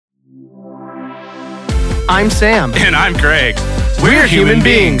I'm Sam. And I'm Greg. We're human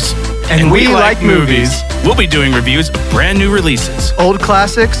beings. And we like movies. We'll be doing reviews of brand new releases, Old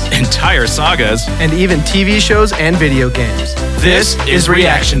classics, entire sagas, and even TV shows and video games. This is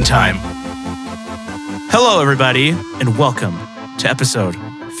Reaction Time. Hello, everybody, and welcome to episode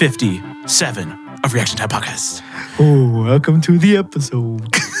 57 of Reaction Time Podcast. Oh, welcome to the episode.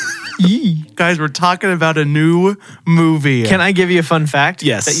 Guys, we're talking about a new movie. Can I give you a fun fact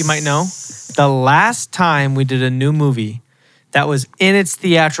Yes. that you might know? The last time we did a new movie that was in its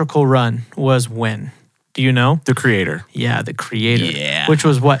theatrical run was when? Do you know? The creator. Yeah, The Creator. Yeah. Which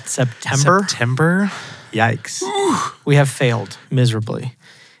was what, September? September? Yikes. We have failed miserably.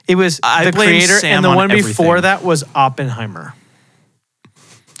 It was I The blame Creator, Sam and the on one before everything. that was Oppenheimer.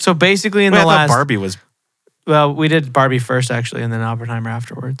 So basically in Wait, the I thought last... Barbie was... Well, we did Barbie first, actually, and then Oppenheimer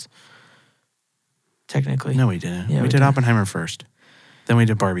afterwards. Technically. No, we didn't. Yeah, we we did did. Oppenheimer first. Then we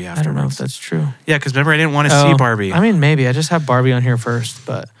did Barbie I afterwards. don't know if that's true. Yeah, because remember, I didn't want to see Barbie. I mean, maybe. I just have Barbie on here first,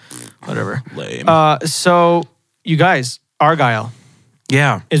 but whatever. Lame. So, you guys, Argylle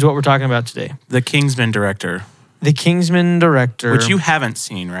Yeah, is what we're talking about today. the Kingsman director, The Kingsman director. which you haven't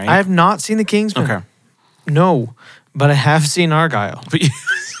seen, right? I have not seen The Kingsman. Okay. No, but I have seen Argylle. But you-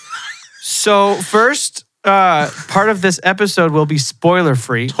 So, first part of this episode will be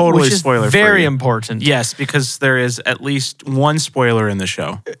spoiler-free. Totally which is spoiler-free. very important. yes, because there is at least one spoiler in the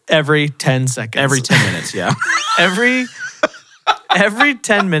show. Every 10 seconds. Every 10 minutes, yeah. Every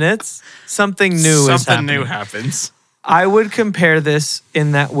 10 minutes, something new is happening. Something new happens. I would compare this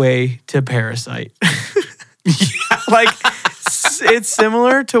in that way to Parasite. Like, it's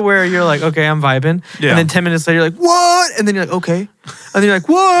similar to where you're like, okay, I'm vibing. Yeah. And then 10 minutes later, you're like, what? And then you're like, okay. And then you're like,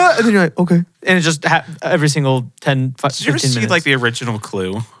 what? And then you're like, okay. And it just every single 10, 15 Did you ever see minutes. like the original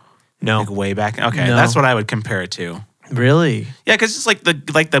Clue? No. Like way back? Okay, No. that's what I would compare it to. Really? Yeah, because it's like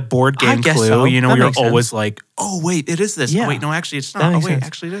the board I game guess Clue. so. You know, That you're makes sense. always like, oh wait, it is this. Yeah. Oh wait, no, actually it's That not. Oh makes wait, sense.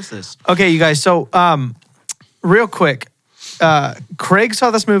 actually it is this. Okay, you guys. So, real quick, Craig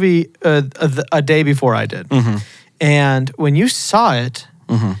saw this movie a day before I did. Mm-hmm. And when you saw it,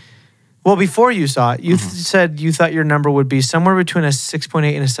 well, before you saw it, you said you thought your number would be somewhere between a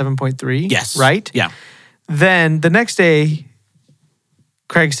 6.8 and a 7.3. Yes. Right? Yeah. Then the next day,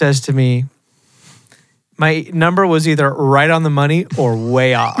 Craig says to me, my number was either right on the money or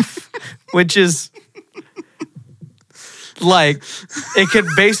way off, which is like, it could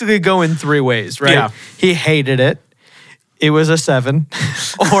basically go in three ways, right? Yeah. He hated it. It was a 7.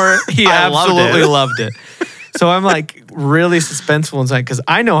 Or he I loved absolutely it. loved it. So I'm like really suspenseful inside because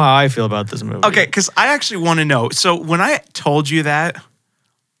I know how I feel about this movie. Okay, because I actually want to know. So when I told you that,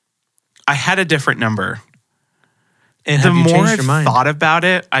 I had a different number. And The have you more changed I've your mind? thought about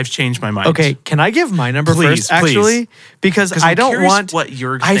it, I've changed my mind. Okay, can I give my number Please, first, actually? Because 'Cause I I'm don't curious want... what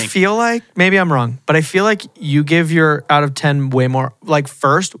you're I thinking. feel like, maybe I'm wrong, but I feel like you give your out of 10 way more, like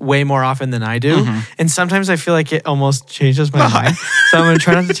first, way more often than I do. Mm-hmm. And sometimes I feel like it almost changes my mind. So I'm going to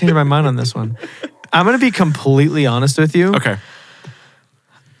try not to change my mind on this one. I'm going to be completely honest with you. Okay.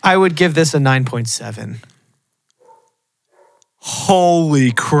 I would give this a 9.7.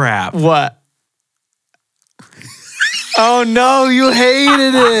 Holy crap. What? Oh no, you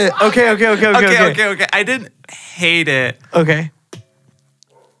hated it. Okay. I didn't hate it. Okay.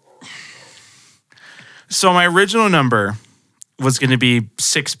 So my original number was going to be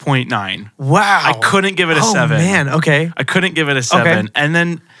 6.9. Wow. I couldn't give it a 7. Oh man, okay. I couldn't give it a 7. And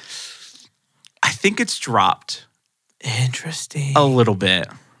then I think it's dropped Interesting. a little bit.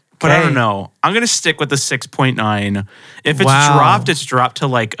 But I Okay. don't know. I'm going to stick with the 6.9. If it's Wow. dropped to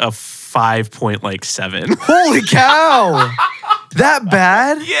like a 5.7. Holy cow. That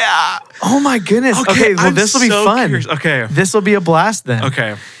bad? Yeah. Oh my goodness. Okay, well I'm this will be so fun. curious. Okay. This will be a blast then.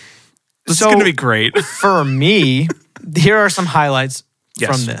 Okay. This So- is going to be great. For me, here are some highlights Yes.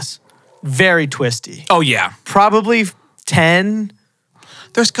 from this. Very twisty. Oh, yeah. Probably 10,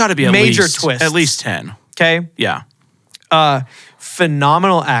 There's got to be Major least, twists. At least 10. okay? Yeah.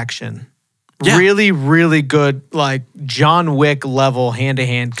 Phenomenal action. Yeah. Really, really good, like John Wick level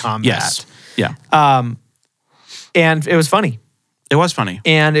hand-to-hand combat. Yes. Yeah. And it was funny. It was funny.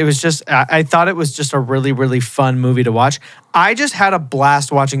 And it was just, I thought it was just a really, really fun movie to watch. I just had a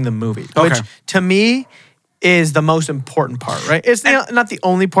blast watching the movie, which Okay. to me is the most important part, right? It's not the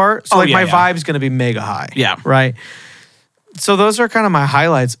only part. So Oh, like yeah, my yeah. vibe's going to be mega high. Yeah. Right. So those are kind of my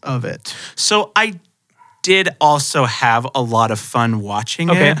highlights of it. So I did also have a lot of fun watching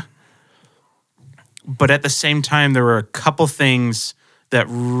Okay. it. But at the same time, there were a couple things that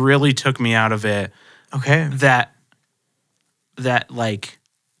really took me out of it Okay. that like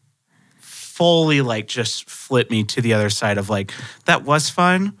fully like just flipped me to the other side of like, that was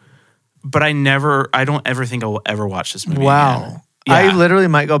fun, but I don't ever think I will ever watch this movie Wow. again. I Yeah. literally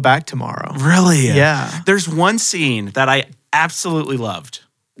might go back tomorrow. Really? Yeah. There's one scene that I absolutely loved.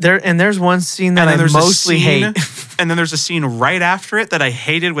 There's one scene that I mostly hate. And then there's a scene right after it that I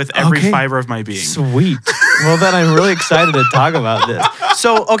hated with every fiber of my being. Sweet. Well, then I'm really excited to talk about this.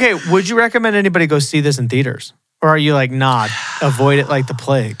 So, okay, would you recommend anybody go see this in theaters? Or are you like, nah, avoid it like the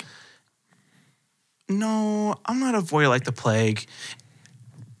plague? No, I'm not avoid it like the plague.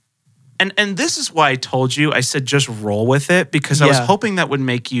 And this is why I told you, I said just roll with it, because I was hoping that would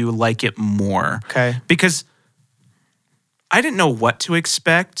make you like it more. Okay. Because I didn't know what to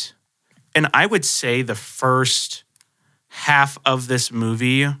expect. And I would say the first half of this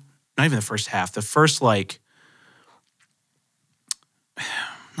movie, not even the first half, the first like,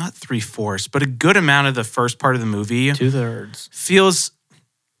 not 3/4, but a good amount of the first part of the movie 2/3 feels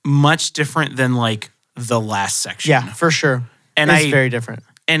much different than like the last section. Yeah, for sure. And it's very different.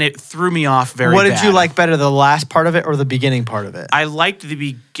 And it threw me off very What did bad. you like better, the last part of it or the beginning part of it? I liked the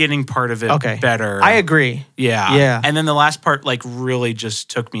beginning part of it better. I agree. Yeah. Yeah. And then the last part like really just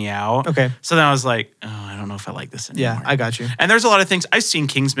took me out. Okay. So then I was like, oh, I don't know if I like this anymore. Yeah, I got you. And there's a lot of things. I've seen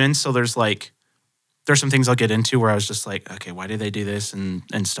Kingsman, so there's some things I'll get into where I was just like, okay, why did they do this and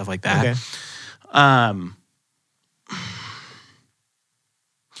stuff like that. Okay.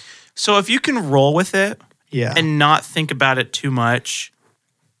 So if you can roll with it and not think about it too much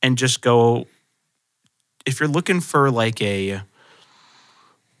and just go, if you're looking for like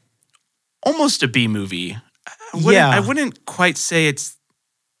almost a B movie, I wouldn't quite say it's,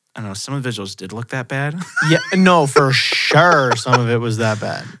 I don't know, some of the visuals did look that bad. Yeah, no, for sure some of it was that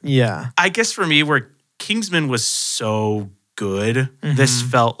bad. Yeah. I guess for me, where Kingsman was so good, this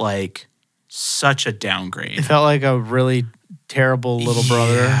felt like such a downgrade. It felt like a really terrible little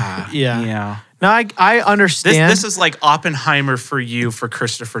brother. Yeah. No, I understand. This is like Oppenheimer for you, for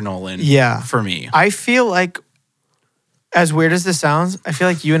Christopher Nolan. Yeah. For me. I feel like, as weird as this sounds, I feel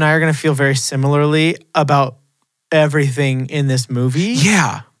like you and I are going to feel very similarly about everything in this movie.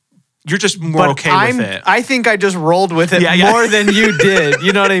 Yeah. You're just more okay with it. I think I just rolled with it more than you did.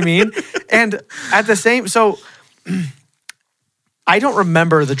 You know what I mean? And at the same, so I don't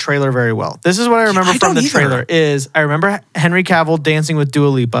remember the trailer very well. This is what I remember from the trailer is I remember Henry Cavill dancing with Dua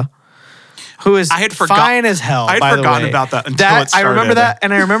Lipa, who is fine as hell. I had forgotten about that until it started. I remember that,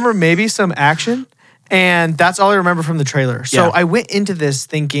 and I remember maybe some action, and that's all I remember from the trailer. So I went into this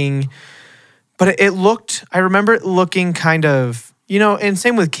thinking, but I remember it looking kind of, you know, and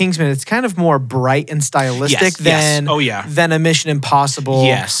same with Kingsman, it's kind of more bright and stylistic than a Mission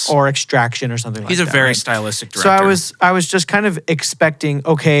Impossible or Extraction or something like that. He's a very stylistic director. So I was just kind of expecting,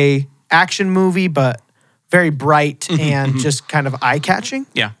 okay, action movie, but very bright and just kind of eye-catching.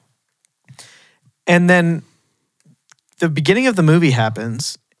 Yeah. And then the beginning of the movie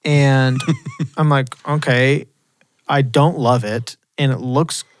happens, and I'm like, okay, I don't love it, and it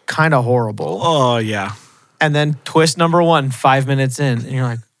looks kind of horrible. Oh, yeah. And then twist number 1, 5 minutes in, and you're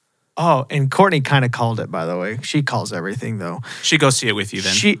like, oh, and Courtney kind of called it, by the way. She calls everything, though. She goes see it with you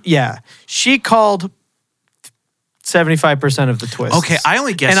then. She called 75% of the twists. Okay, I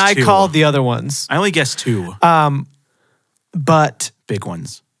only guessed two. And I two. called the other ones. I only guessed 2. But big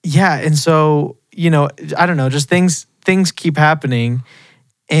ones. Yeah, and so, you know, I don't know, just things keep happening.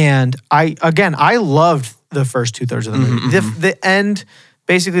 And I loved the first 2/3 of the movie. The end,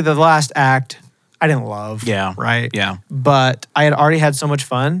 basically the last act, I didn't love. Yeah. Right? Yeah. But I had already had so much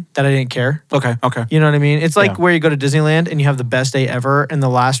fun that I didn't care. Okay. You know what I mean? It's like where you go to Disneyland and you have the best day ever, and the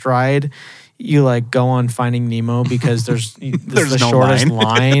last ride, you like go on Finding Nemo because there's the no shortest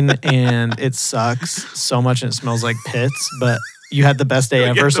line and it sucks so much and it smells like pits, but you had the best day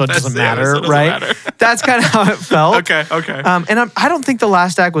ever, so it doesn't matter, right? That's kind of how it felt. Okay. And I don't think the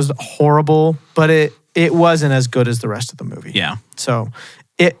last act was horrible, but it wasn't as good as the rest of the movie. Yeah. So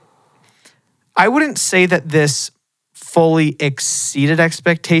I wouldn't say that this fully exceeded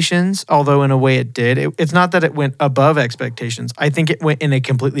expectations, although in a way it did. It's not that it went above expectations. I think it went in a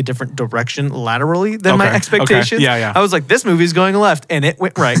completely different direction laterally than my expectations. Okay. Yeah. I was like, this movie's going left, and it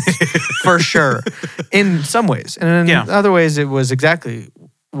went right for sure in some ways. And in other ways, it was exactly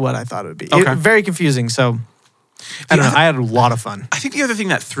what I thought it would be. Okay. Very confusing. So I don't know. I had a lot of fun. I think the other thing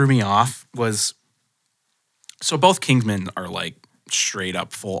that threw me off was, so both Kingsmen are like straight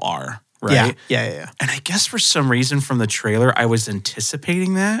up full R. Right? Yeah. And I guess for some reason from the trailer, I was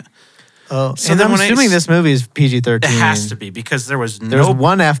anticipating that. Oh, so then I'm assuming this movie is PG-13. It has to be because there's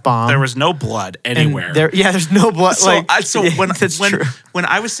one F-bomb. There was no blood anywhere. There's no blood. When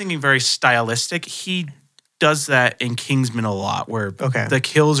I was thinking very stylistic, he does that in Kingsman a lot, where the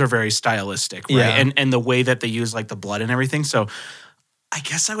kills are very stylistic, right? Yeah. And the way that they use like the blood and everything. So I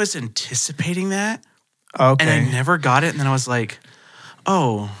guess I was anticipating that, Okay. and I never got it. And then I was like,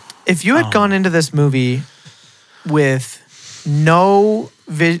 oh. If you had gone into this movie with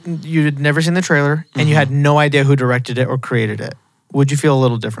you had never seen the trailer, and you had no idea who directed it or created it, would you feel a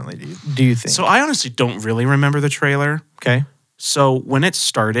little differently, do you think? So I honestly don't really remember the trailer. Okay. So when it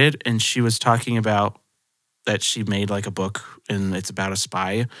started and she was talking about that she made like a book and it's about a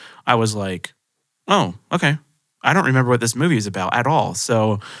spy, I was like, oh, okay. I don't remember what this movie is about at all.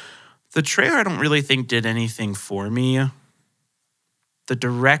 So the trailer I don't really think did anything for me. The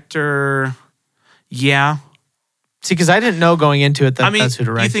director, yeah. See, because I didn't know going into it that that's who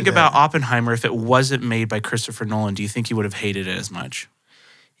directed it. You think about Oppenheimer, if it wasn't made by Christopher Nolan, do you think you would have hated it as much?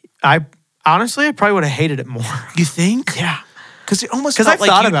 I probably would have hated it more. You think? Yeah. Because it almost felt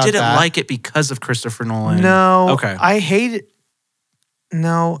like you didn't like it because of Christopher Nolan. No. Okay. I hate it.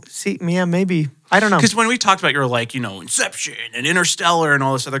 No. See, yeah, maybe. I don't know. Because when we talked about, you're like, Inception and Interstellar and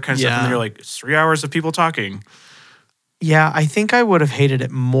all this other kind of stuff, and then you're like, it's 3 hours of people talking. Yeah, I think I would have hated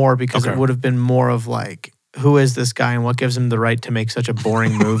it more because it would have been more of like, who is this guy and what gives him the right to make such a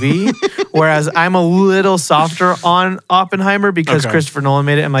boring movie? Whereas I'm a little softer on Oppenheimer because Christopher Nolan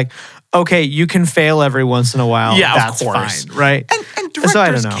made it. I'm like, okay, you can fail every once in a while. Yeah, that's of course. Fine, right? And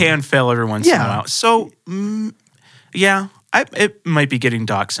directors can fail every once in a while. So, it might be getting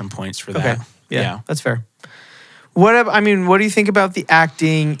docked some points for that. Okay. Yeah, that's fair. What do you think about the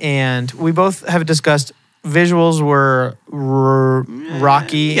acting? And we both have discussed visuals were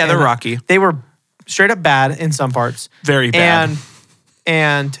rocky. Yeah, they're rocky. They were straight up bad in some parts. Very bad.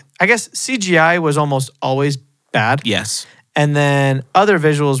 And I guess CGI was almost always bad. Yes. And then other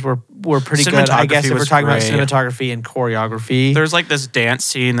visuals were pretty good. I guess if we're talking about cinematography and choreography. There's like this dance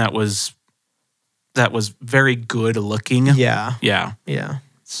scene that was very good looking. Yeah. Yeah. Yeah.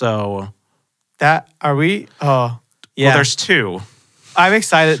 So yeah. Well, there's two. I'm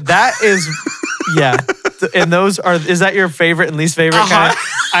excited. That is yeah. And is that your favorite and least favorite kind of?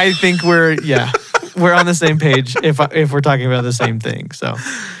 I think we're on the same page if we're talking about the same thing. So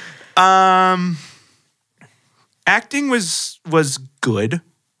acting was good.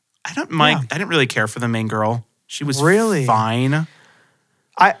 I don't mind. I didn't really care for the main girl. She was really fine.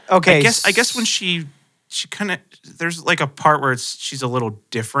 I guess when she kind of, there's like a part where she's a little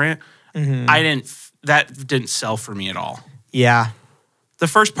different. Mm-hmm. That didn't sell for me at all. Yeah. The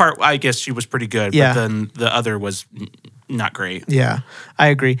first part, I guess she was pretty good, but then the other was not great. Yeah, I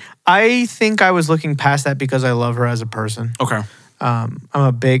agree. I think I was looking past that because I love her as a person. Okay.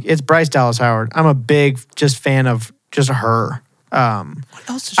 It's Bryce Dallas Howard. I'm a big just fan of just her. What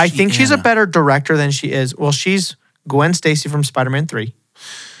else is I think she's a better director than she is. Well, she's Gwen Stacy from Spider-Man 3.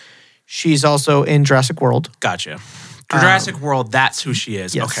 She's also in Jurassic World. Gotcha. Jurassic World, that's who she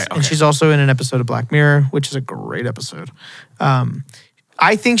is. Yes. Okay. And she's also in an episode of Black Mirror, which is a great episode.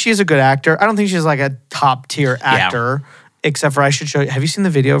 I think she's a good actor. I don't think she's like a top tier actor, except for I should show you. Have you seen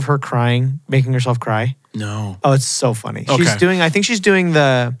the video of her crying, making herself cry? No. Oh, it's so funny. Okay. I think she's doing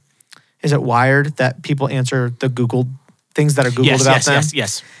is it Wired that people answer the Google things that are Googled about them?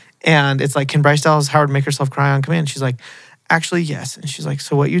 Yes. And it's like, can Bryce Dallas Howard make herself cry on command? She's like, actually, yes. And she's like,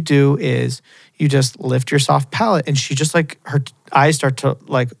 so what you do is you just lift your soft palate. And she just like, her eyes start to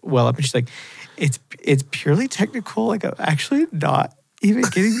like well up. And she's like, it's purely technical. Like, I'm actually not even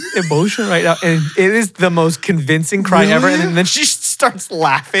getting emotional right now. And it is the most convincing cry ever. And then she starts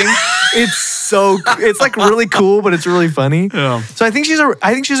laughing. It's like really cool, but it's really funny. Yeah. So I think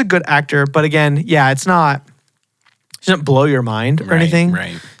she's a good actor. But again, she doesn't blow your mind or anything.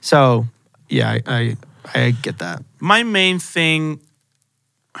 Right. So yeah, I get that. My main thing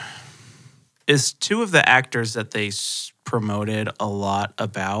is two of the actors that they promoted a lot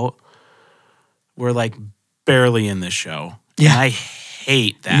about were like barely in the show. Yeah. And I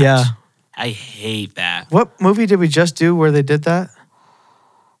hate that. Yeah. I hate that. What movie did we just do where they did that?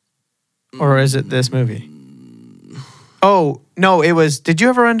 Or is it this movie? Oh, no, it was, did you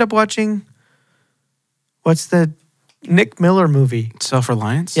ever end up watching, what's the Nick Miller movie?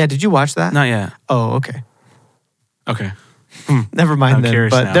 Self-Reliance? Yeah, did you watch that? Not yet. Oh, okay. Okay. Never mind I'm then.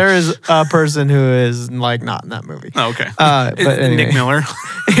 curious But now. there is a person who is like not in that movie. Oh, okay. But anyway. Nick Miller?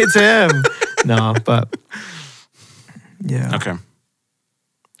 It's him. No, but yeah.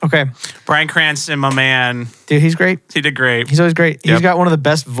 Okay. Bryan Cranston, my man. Dude, he's great. He did great. He's always great. He's got one of the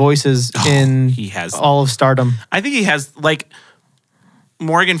best voices in he has all of stardom. I think he has, like,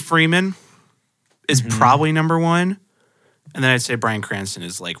 Morgan Freeman is probably number one. And then I'd say Bryan Cranston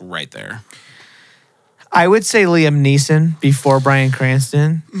is, like, right there. I would say Liam Neeson before Bryan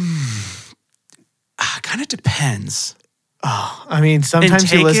Cranston. Kind of depends. I mean,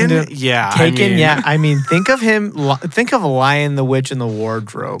 sometimes you listen to Taken. I mean, think of him. Think of Lion, the Witch, and the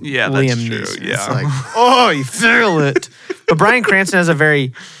Wardrobe. Yeah, Liam that's true. Neeson. Yeah. It's like, oh, you feel it. But Bryan Cranston has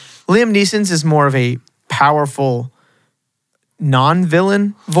Liam Neeson's is more of a powerful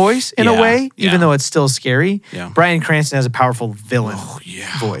non-villain voice in a way, even though it's still scary. Yeah. Bryan Cranston has a powerful villain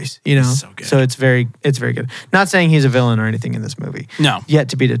voice, you know? So it's very good. Not saying he's a villain or anything in this movie. No. Yet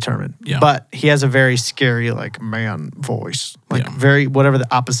to be determined. Yeah. But he has a very scary, like, man voice. Like, very, whatever the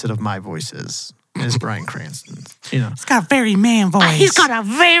opposite of my voice is Bryan Cranston. You know? He's got a very man voice. He's got a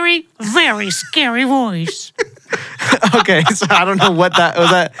very, very scary voice. Okay, so I don't know what that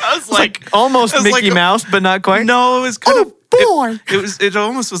was. I was like almost Mickey Mouse, but not quite. No, it was kind of. Boy. It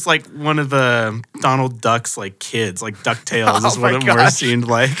almost was like one of the Donald Duck's like kids, like DuckTales is what it more seemed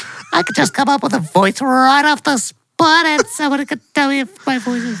like. I could just come up with a voice right off the spot and someone could tell me if my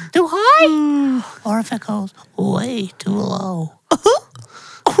voice is too high or if it goes way too low.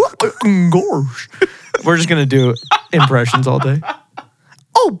 Gosh. We're just going to do impressions all day.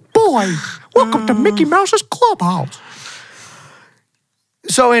 Oh boy, welcome to Mickey Mouse's Clubhouse.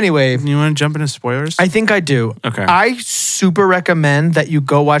 So anyway, You want to jump into spoilers? I think I do. Okay. I super recommend that you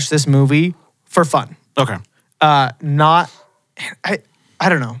go watch this movie for fun. Okay. I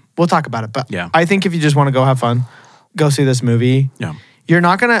don't know. We'll talk about it, but Yeah. I think if you just want to go have fun, go see this movie. Yeah.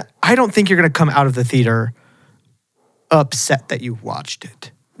 I don't think you're going to come out of the theater upset that you watched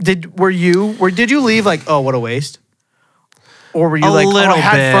it. Did you leave like, oh, what a waste? Or were you I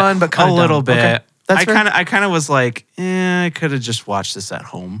had fun, but kind of a little bit. Okay. That's fair. I kind of was like, I could have just watched this at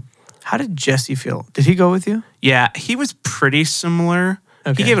home. How did Jesse feel? Did he go with you? Yeah, he was pretty similar.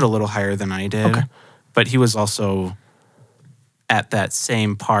 Okay. He gave it a little higher than I did. Okay. But he was also at that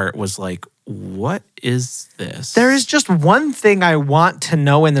same part was like, what is this? There is just one thing I want to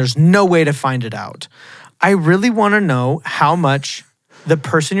know, and there's no way to find it out. I really want to know how much the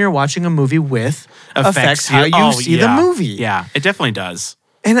person you're watching a movie with affects how you see the movie. Yeah, it definitely does.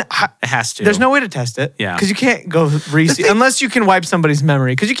 And it has to. There's no way to test it. Yeah. Because you can't go re-see, unless you can wipe somebody's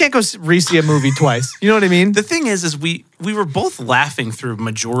memory, because you can't go re-see a movie twice. You know what I mean? The thing is we were both laughing through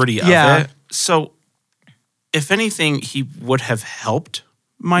majority of it. So if anything, he would have helped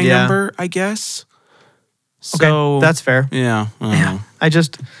my number, I guess. So okay, that's fair. Yeah.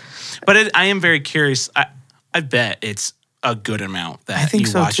 But I am very curious. I bet it's a good amount that I think you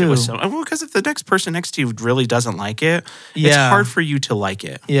so watch too. it with someone. Well, because if the next person next to you really doesn't like it, it's hard for you to like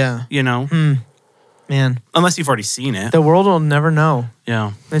it. Yeah. You know? Man. Unless you've already seen it. The world will never know.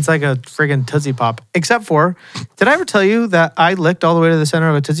 Yeah. It's like a friggin' Tootsie Pop. Except for, did I ever tell you that I licked all the way to the center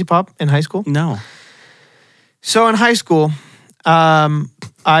of a Tootsie Pop in high school? No. So in high school,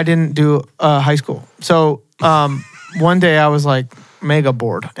 I didn't do high school. So one day I was like mega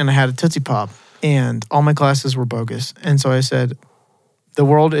bored and I had a Tootsie Pop and all my classes were bogus. And so I said, the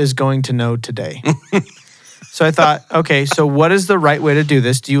world is going to know today. So I thought, okay, so what is the right way to do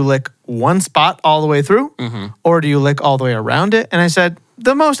this? Do you lick one spot all the way through or do you lick all the way around it? And I said,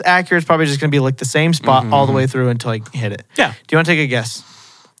 the most accurate is probably just going to be lick the same spot all the way through until I hit it. Yeah. Do you want to take a guess?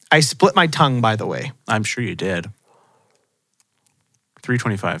 I split my tongue, by the way. I'm sure you did.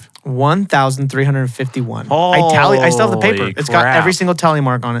 325. 1,351. I still have the paper. Holy It's got crap. every single tally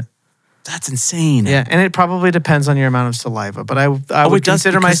mark on it. That's insane. Yeah, and it probably depends on your amount of saliva, but I would it does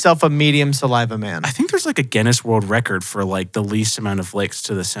consider because- myself a medium saliva man. I think there's like a Guinness World Record for like the least amount of licks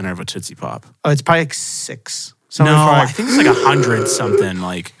to the center of a Tootsie Pop. Oh, it's probably like 6. No, Probably I think it's like 100 something.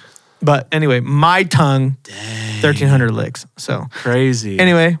 Like But anyway, my tongue, 1,300 licks. So crazy.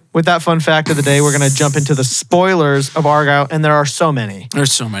 anyway, with that fun fact of the day, we're going to jump into the spoilers of Argylle, and there are so many.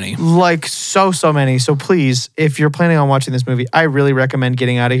 There's so many. Like so many. So please, if you're planning on watching this movie, I really recommend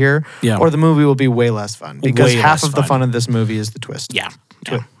getting out of here. Yeah. Or the movie will be way less fun because Way half less of the fun. fun of this movie is the twist. Yeah.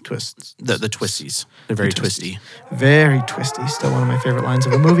 Twists. The twisties. They're very twisty. Very twisty. Still one of my favorite lines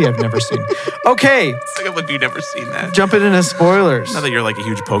of a movie I've never seen. Okay, It's like you've never seen that. jumping into spoilers. Not that you're like a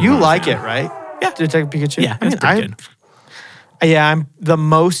huge Pokemon You like fan. it, right? Yeah. Detective Pikachu? Yeah, it's pretty good. Yeah, I'm the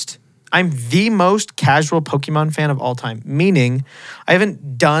most casual Pokemon fan of all time, meaning I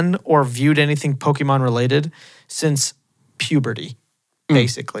haven't done or viewed anything Pokemon related since puberty,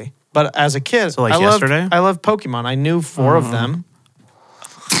 basically. But as a kid, So, like, I loved- yesterday? I love Pokemon. I knew 4 of them.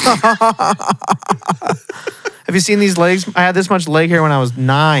 Have you seen these legs? I had this much leg hair when I was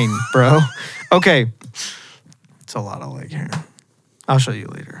 9, bro. Okay. It's a lot of leg hair. I'll show you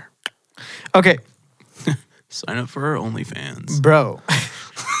later. Okay. Sign up for our OnlyFans. Bro.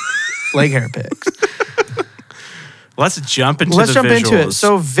 Leg hair pics. Let's jump into Let's the jump visuals. into it.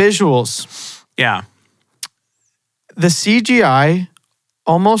 So visuals. yeah, The CGI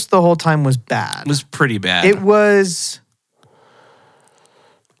almost the whole time was bad. it was pretty bad. It was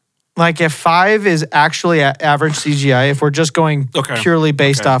Like if 5 is actually average CGI, if we're just going purely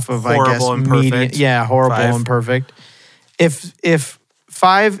based off of, horrible I guess, and median. perfect. Yeah, horrible 5. and perfect. If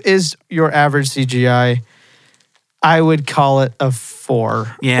 5 is your average CGI, I would call it a 4 or a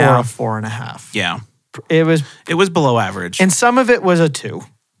 4.5. Yeah. It was below average. and some of it was a 2.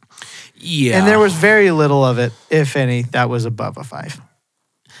 Yeah. And there was very little of it, if any, that was above a 5.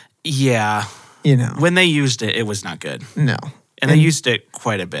 Yeah. You know. When they used it, it was not good. No. And they used it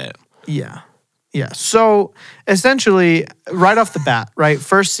quite a bit. Yeah. Yeah. So essentially, right off the bat, right?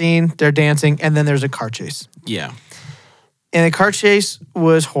 First scene, they're dancing, and then there's a car chase. Yeah. And the car chase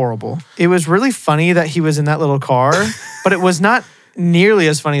was horrible. It was really funny that he was in that little car, but it was not nearly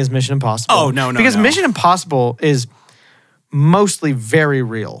as funny as Mission Impossible. Oh, no. Because Mission Impossible is mostly very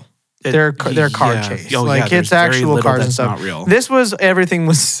real. Their car chase. Oh, like yeah, it's actual cars and stuff. Not real. This was everything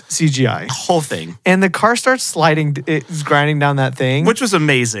was CGI. The whole thing. And the car starts sliding, it's grinding down that thing. Which was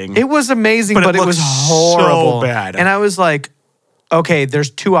amazing. It was amazing, but it was horrible. So bad. And I was like, okay,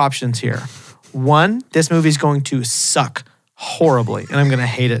 there's 2 options here. One, this movie's going to suck horribly, and I'm going to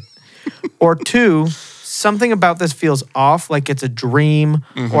hate it. Or 2, something about this feels off, like it's a dream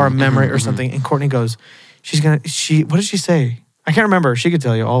or a memory or something. And Courtney goes, what did she say? I can't remember. She could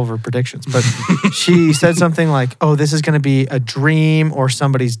tell you all of her predictions, but she said something like, oh, this is going to be a dream or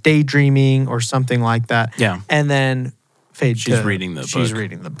somebody's daydreaming or something like that. Yeah. And then she's reading the book. She's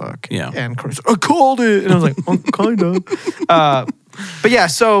reading the book. Yeah. And Courtney's like, I called it. And I was like, oh, kind of. But yeah,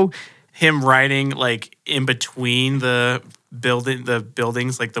 so. Him riding like in between the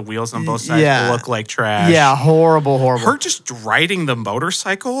buildings, like the wheels on both sides look like trash. Yeah, horrible. Her just riding the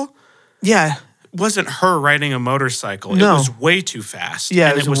motorcycle. Yeah. Wasn't her riding a motorcycle. No. It was way too fast.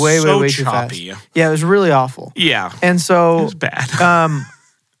 Yeah, and it was so way choppy. too fast. Yeah, it was really awful. Yeah. And so it was bad.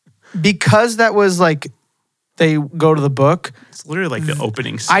 Because that was like they go to the book. It's literally like the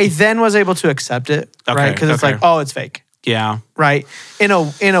opening scene. I then was able to accept it, right? Because it's like, oh, it's fake. Yeah. Right? In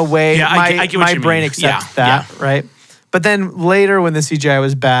a way, I get what my you brain mean. accepts that, right? But then later when the CGI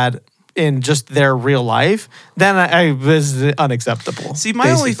was bad in just their real life, then I was unacceptable. See,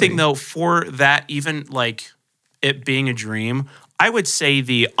 my only thing though for that, even like it being a dream, I would say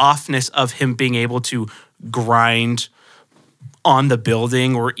the offness of him being able to grind on the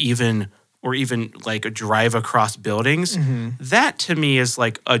building or even like drive across buildings, that to me is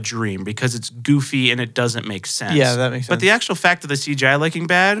like a dream because it's goofy and it doesn't make sense. Yeah, that makes sense. But the actual fact of the CGI looking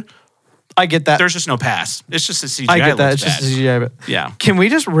bad, I get that. there's just no pass. It's just a CGI. I get that. It's looks just a CGI. But yeah. Can we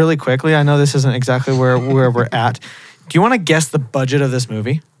just really quickly, I know this isn't exactly where we're at. Do you want to guess the budget of this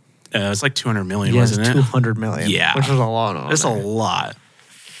movie? It's like 200 million, Yeah, wasn't it? 200 million. Yeah. Which was a lot. That's a lot.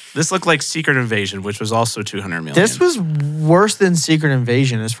 This looked like Secret Invasion, which was also 200 million. This was worse than Secret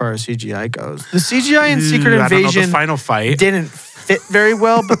Invasion as far as CGI goes. The CGI in Secret I don't know, Invasion the final fight didn't fit very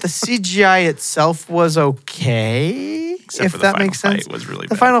well, but the CGI itself was okay. Except if for the that final makes sense. fight was really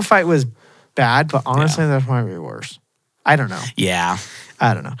the bad. final fight was bad, but honestly, that might be worse. I don't know. Yeah.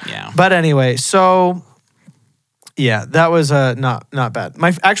 I don't know. Yeah. But anyway, so yeah, that was not bad.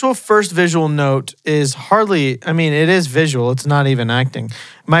 My actual first visual note is it is visual. It's not even acting.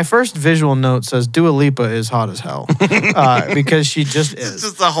 My first visual note says Dua Lipa is hot as hell because she just is. It's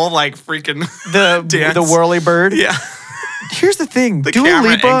just the whole like freaking dance. the whirly bird. Yeah. Here's the thing. The Dua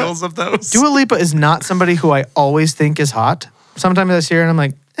camera Lipa, angles of those. Dua Lipa is not somebody who I always think is hot. Sometimes I see her and I'm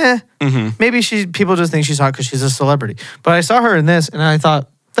like, maybe people just think she's hot because she's a celebrity. But I saw her in this and I thought,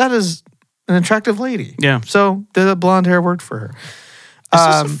 that is an attractive lady. Yeah. So the blonde hair worked for her.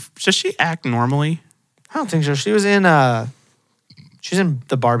 Does she act normally? I don't think so. She was in she's in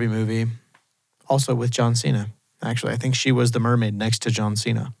the Barbie movie, also with John Cena. Actually, I think she was the mermaid next to John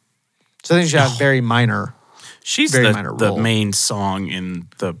Cena. So I think she had very minor. She's very the minor role. main song in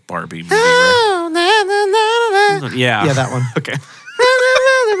the Barbie movie. Right? Yeah. Yeah, that one. Okay.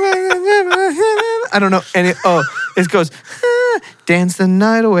 I don't know any. Oh, it goes dance the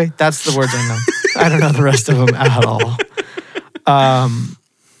night away. That's the words I know. I don't know the rest of them at all.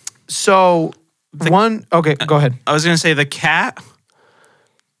 So okay, go ahead. I was gonna say the cat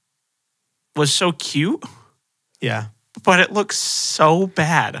was so cute, Yeah. but it looks so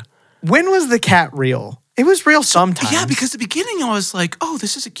bad. When was the cat real? It was real sometimes. Yeah, because at the beginning I was like, "Oh,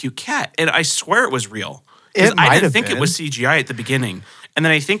 this is a cute cat," and I swear it was real. It might I didn't have think been. it was CGI at the beginning, and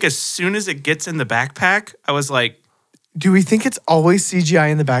then I think as soon as it gets in the backpack, I was like, Do we think it's always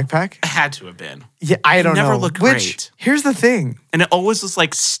CGI in the backpack? "It had to have been." Yeah, I don't know. It never looked great. Here's the thing. And it always was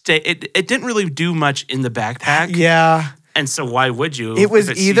like it didn't really do much in the backpack. Yeah. And so why would you? It was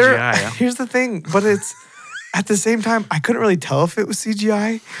if it's either. CGI? Here's the thing, but it's at the same time I couldn't really tell if it was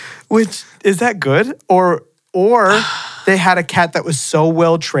CGI, which is that good or they had a cat that was so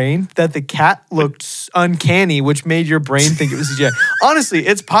well trained that the cat looked uncanny, which made your brain think it was CGI. Honestly,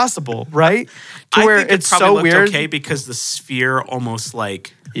 it's possible, right? To where think it's it probably so looked weird. okay because the sphere almost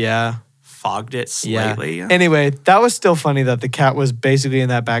like fogged it slightly. Yeah. Anyway, that was still funny that the cat was basically in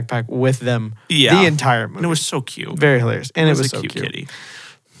that backpack with them the entire movie. And it was so cute. Very hilarious. And it was a so cute. kitty.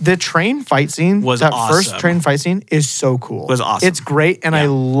 The train fight scene, Was that awesome. first train fight scene is so cool. Was awesome. It's great, and I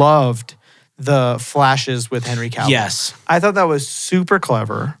loved the flashes with Henry Cavill. Yes. I thought that was super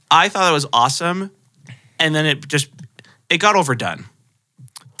clever. I thought that was awesome. And then it got overdone.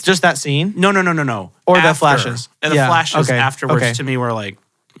 Just that scene? No. Or the flashes. And the flashes okay, afterwards okay. to me were like,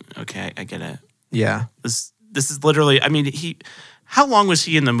 okay, I get it. Yeah. This is literally, I mean, how long was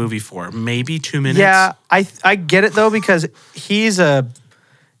he in the movie for? Maybe 2 minutes? Yeah, I get it though, because he's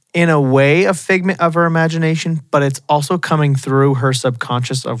in a way a figment of her imagination, but it's also coming through her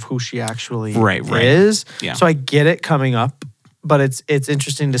subconscious of who she actually is. Yeah. So I get it coming up, but it's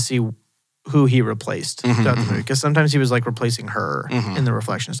interesting to see who he replaced throughout the movie, because sometimes he was like replacing her in the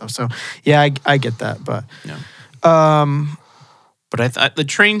reflection stuff. So yeah, I get that, but but I thought the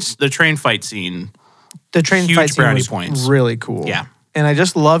train fight scene, fight scene brownie was points. really cool. Yeah. And I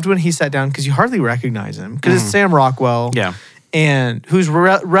just loved when he sat down, because you hardly recognize him, because it's Sam Rockwell. Yeah. And who's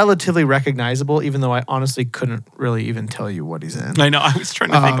relatively recognizable, even though I honestly couldn't really even tell you what he's in. I know. I was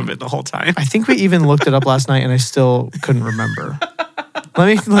trying to think of it the whole time. I think we even looked it up last night, and I still couldn't remember. Let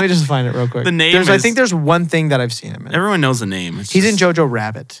me just find it real quick. The name I think there's one thing that I've seen him in. Everyone knows the name. He's in Jojo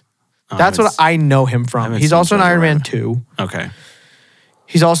Rabbit. That's what I know him from. He's seen also in Jojo Iron Man Rabbit. 2. Okay.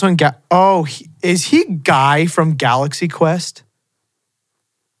 He's also in is he Guy from Galaxy Quest?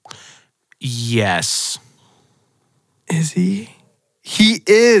 Yes. Is he? He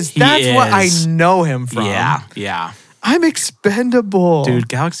is. That's what I know him from. Yeah. I'm expendable. Dude,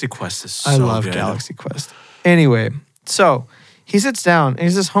 Galaxy Quest is so I love good. Galaxy Quest. Anyway, so he sits down and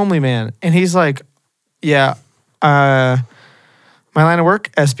he's this homely man, and he's like, yeah, my line of work,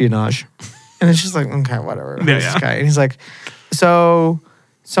 espionage. And it's just like, okay, whatever. Who's this guy? And he's like, so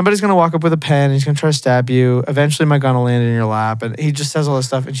somebody's going to walk up with a pen and he's going to try to stab you. Eventually my gun will land in your lap. And he just says all this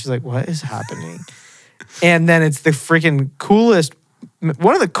stuff. And she's like, what is happening? And then it's the freaking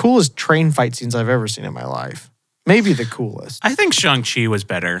one of the coolest train fight scenes I've ever seen in my life. Maybe the coolest. I think Shang-Chi was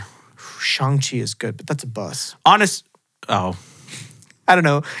better. Shang-Chi is good, but that's a bus. I don't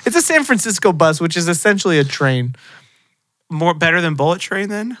know. It's a San Francisco bus, which is essentially a train. Better than Bullet Train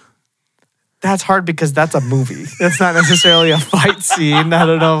then? That's hard because that's a movie. That's not necessarily a fight scene. I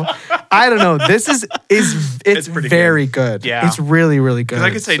don't know. This it's very good. Yeah. It's really, really good. Because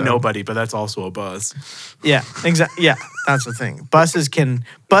I could say nobody, but that's also a bus. Yeah, exactly. Yeah, that's the thing. Buses can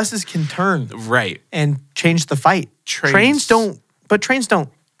turn Right. and change the fight. Trains don't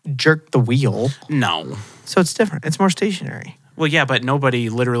jerk the wheel. No. So it's different. It's more stationary. Well, yeah, but nobody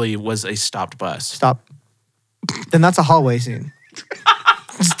literally was a stopped bus. Stop. Then that's a hallway scene.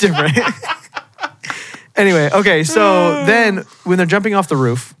 It's different. Anyway, okay, so then when they're jumping off the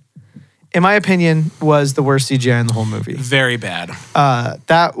roof, in my opinion, was the worst CGI in the whole movie. Very bad.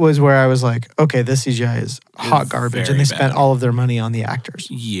 That was where I was like, okay, this CGI is hot garbage, and they spent all of their money on the actors.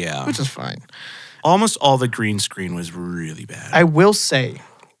 Yeah. Which is fine. Almost all the green screen was really bad. I will say,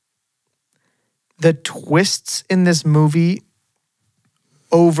 the twists in this movie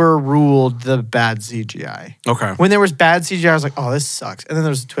overruled the bad CGI. Okay. When there was bad CGI, I was like, oh, this sucks. And then there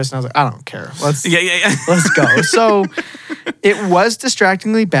was a twist, and I was like, I don't care. Let's go. So it was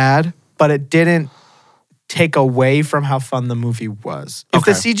distractingly bad, but it didn't take away from how fun the movie was. If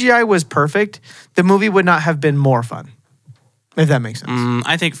the CGI was perfect, the movie would not have been more fun. If that makes sense.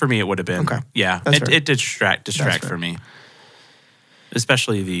 I think for me it would have been. Okay. Yeah. That's fair. It did distract for me.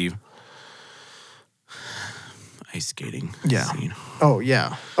 Especially the ice skating scene. Oh,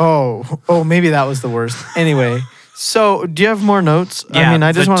 yeah. Oh, maybe that was the worst. Anyway, so do you have more notes? Yeah, I mean,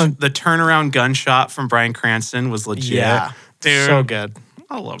 I just want to... The turnaround gunshot from Bryan Cranston was legit. Yeah. Dude. So good.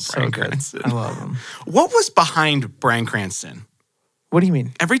 I love Bryan Cranston. I love him. What was behind Bryan Cranston? What do you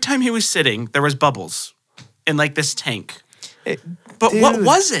mean? Every time he was sitting, there was bubbles in like this tank. But Dude. what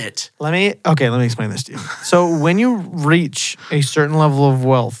was it? Let me explain this to you. So when you reach a certain level of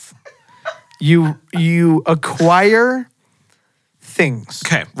wealth, you acquire things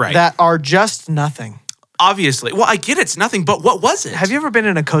that are just nothing. Obviously. Well, I get it's nothing, but what was it? Have you ever been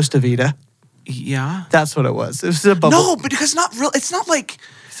in a Costa Vida? Yeah. That's what it was. It was a bubble. No, but because it's not like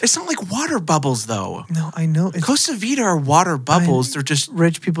water bubbles though. No, I know. Costa Vida are water bubbles. They're just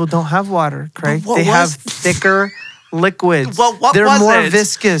rich people don't have water, Craig. They have thicker liquids. Well, they're more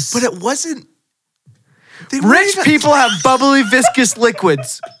viscous. But it wasn't. Rich people have bubbly, viscous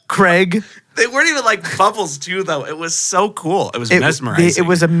liquids, Craig. They weren't even like bubbles too, though. It was so cool. It was mesmerizing. It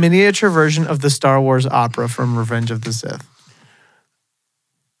was a miniature version of the Star Wars opera from Revenge of the Sith.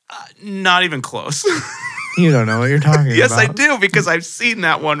 Not even close. You don't know what you're talking about. Yes, I do, because I've seen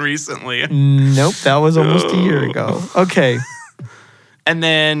that one recently. Nope, that was almost a year ago. Okay. And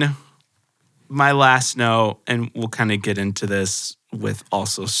then my last note, and we'll kind of get into this with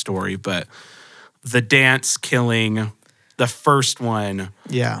also story, but the dance killing, the first one,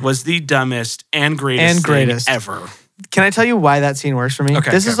 was the dumbest and greatest thing ever. Can I tell you why that scene works for me?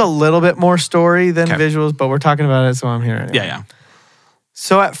 Okay, this is a little bit more story than visuals, but we're talking about it, so I'm here anyway. Yeah.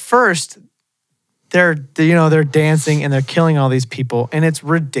 So at first, they're dancing and they're killing all these people, and it's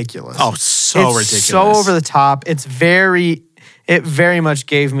ridiculous. Oh, so ridiculous. So over the top. It very much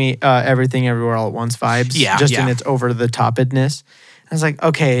gave me Everything Everywhere All at Once vibes. Just in its over the topedness. I was like,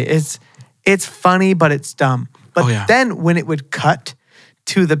 okay, it's funny, but it's dumb. But then when it would cut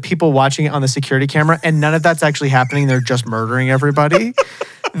to the people watching it on the security camera and none of that's actually happening, they're just murdering everybody,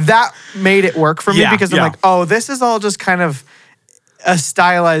 that made it work for me because I'm like, oh, this is all just kind of a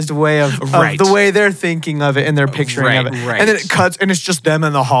stylized way of the way they're thinking of it and they're picturing of it. And then it cuts and it's just them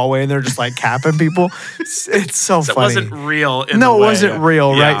in the hallway and they're just like capping people. It's so funny. It wasn't real it wasn't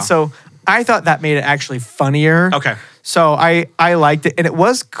real, right? So I thought that made it actually funnier. Okay. So I liked it, and it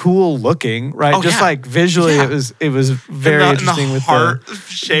was cool looking, right? Oh, just like visually, it was very interesting the with heart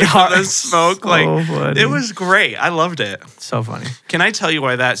shape of the smoke. So like funny. It was great. I loved it. So funny. Can I tell you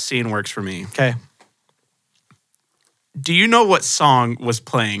why that scene works for me? Okay. Do you know what song was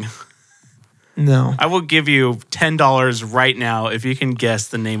playing? No. I will give you $10 right now if you can guess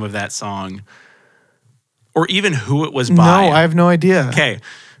the name of that song, or even who it was by. No, I have no idea. Okay.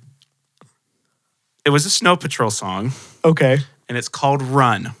 It was a Snow Patrol song. Okay. And it's called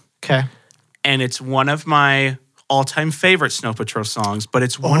Run. Okay. And it's one of my all-time favorite Snow Patrol songs, but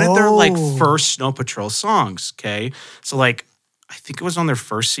it's one of their like first Snow Patrol songs, okay? So like, I think it was on their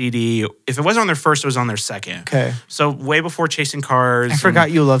first CD. If it wasn't on their first, it was on their second. Okay. So way before Chasing Cars. I forgot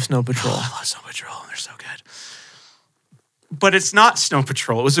you love Snow Patrol. Oh, I love Snow Patrol. They're so good. But it's not Snow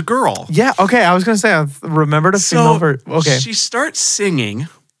Patrol. It was a girl. Yeah, okay. I was going to say, I remembered a female version. Okay. She starts singing,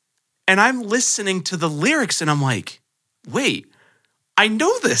 and I'm listening to the lyrics, and I'm like, wait, I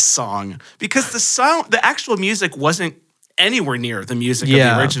know this song. Because the actual music wasn't anywhere near the music of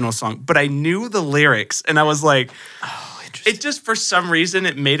the original song. But I knew the lyrics, and I was like, it just, for some reason,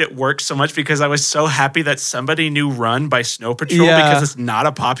 it made it work so much because I was so happy that somebody knew Run by Snow Patrol because it's not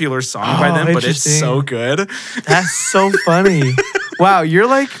a popular song by them, but it's so good. That's so funny. Wow, you're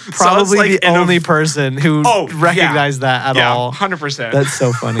like probably the only person who recognized that at all. 100%. That's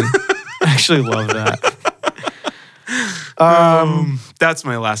so funny. I actually love that. That's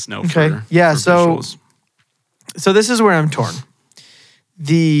my last note okay. for visuals. So this is where I'm torn.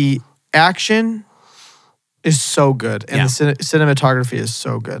 The action is so good, and the cinematography is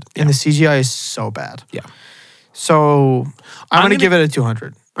so good, and the CGI is so bad. Yeah. So I'm going to give it a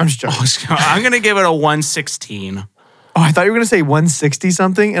 200. I'm just joking. I'm going to give it a 116. Oh, I thought you were going to say 160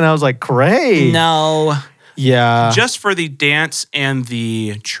 something, and I was like, great. No. Yeah. Just for the dance and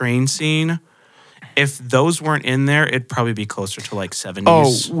the train scene, if those weren't in there, it'd probably be closer to like 70s.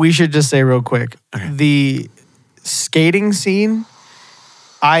 Oh, we should just say real quick. Okay. The skating scene,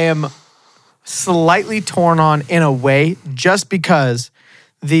 I am slightly torn on in a way just because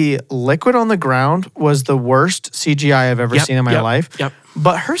the liquid on the ground was the worst CGI I've ever seen in my life. Yep.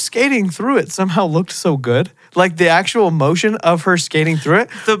 But her skating through it somehow looked so good. Like the actual motion of her skating through it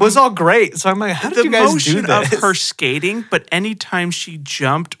was all great. So I'm like, how did you guys do this? The motion of her skating, but anytime she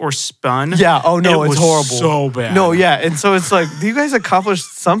jumped or spun, oh no, it's horrible. So bad. No, yeah. And so it's like, you guys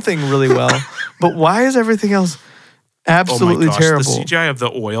accomplished something really well, but why is everything else absolutely terrible? The CGI of the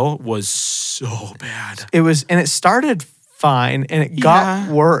oil was so bad. It was, and it started fine, and it got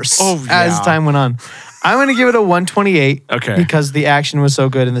worse as time went on. I'm going to give it a 128 because the action was so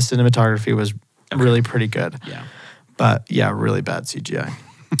good and the cinematography was really pretty good. Yeah. But yeah, really bad CGI.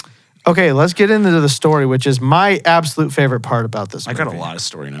 Okay, let's get into the story, which is my absolute favorite part about this movie. I got a lot of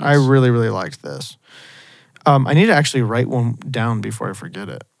story notes. I really, really liked this. I need to actually write one down before I forget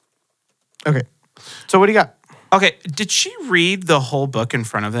it. Okay, so what do you got? Okay, did she read the whole book in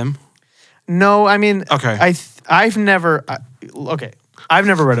front of him? No, I mean, okay. I've never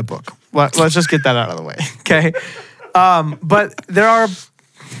read a book. Let's just get that out of the way, okay? But there's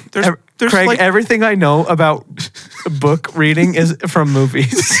Craig, like, everything I know about book reading is from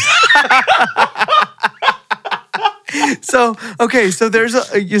movies. So there's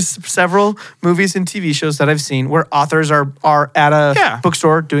several movies and TV shows that I've seen where authors are at a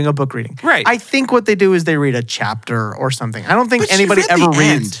bookstore doing a book reading. Right. I think what they do is they read a chapter or something. I don't think anybody ever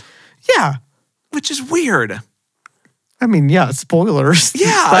reads. Yeah. which is weird. I mean, yeah, spoilers.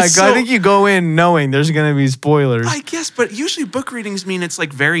 Yeah, like so- I think you go in knowing there's going to be spoilers. I guess, but usually book readings mean it's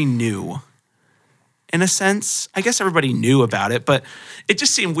like very new. In a sense, I guess everybody knew about it, but it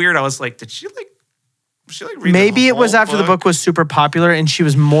just seemed weird. I was like, did she read Maybe the it was whole after the book was super popular and she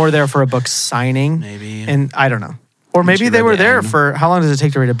was more there for a book signing. Maybe. And I don't know. Or she maybe they read were the there end. for, how long does it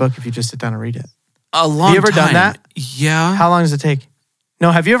take to read a book if you just sit down and read it? A long time. Have you ever done that? Yeah. How long does it take?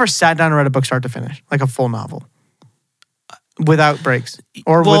 No, have you ever sat down and read a book start to finish? Like a full novel? Without breaks?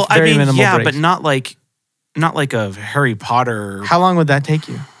 Or with very minimal yeah, breaks? but not like a Harry Potter. How long would that take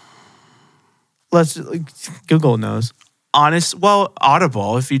you? Google knows.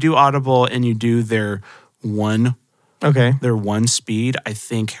 Audible. If you do Audible and you do their one speed, I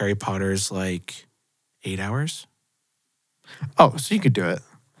think Harry Potter's like 8 hours. Oh, so you could do it.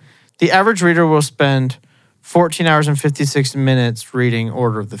 The average reader will spend 14 hours and 56 minutes reading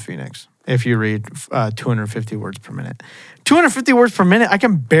Order of the Phoenix if you read 250 words per minute. 250 words per minute? I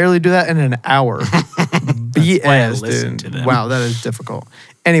can barely do that in an hour. BS, listen dude. to them. Wow, that is difficult.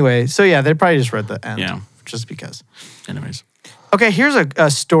 Anyway, so yeah, they probably just read the end. Yeah. Just because. Anyways. Okay, here's a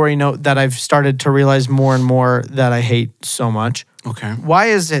story note that I've started to realize more and more that I hate so much. Okay. Why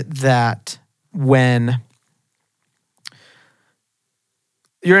is it that when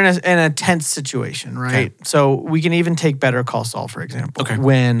you're in a tense situation, right? Okay. So we can even take Better Call Saul, for example. Okay.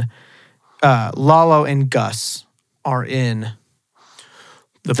 When Lalo and Gus are in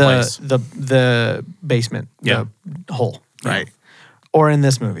place. the basement, Yeah. the hole, right? Or in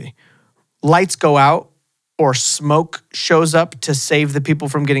this movie, lights go out or smoke shows up to save the people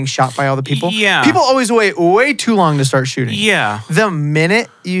from getting shot by all the people. Yeah. People always wait way too long to start shooting. Yeah. The minute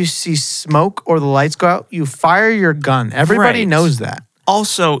you see smoke or the lights go out, you fire your gun. Everybody Right. knows that.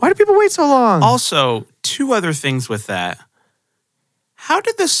 Also, Why do people wait so long? Also, two other things with that. How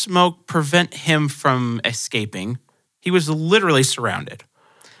did the smoke prevent him from escaping? He was literally surrounded.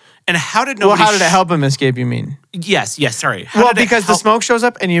 And how did nobody... Well, how did it help him escape, you mean? Yes, sorry. How Well, did it because the help- smoke shows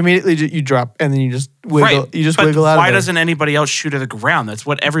up and you immediately you drop and then you just wiggle. Right. You just but wiggle out of why there. doesn't anybody else shoot at the ground? That's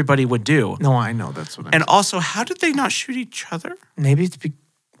what everybody would do. No, I know that's what. And also, how did they not shoot each other? Maybe it's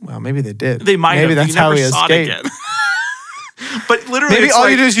maybe they did. They might Maybe have. that's You how never he saw it escaped. again. But literally, Maybe it's all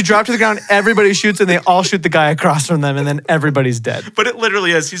like, you do is you drop to the ground, everybody shoots, and they all shoot the guy across from them, and then everybody's dead. But it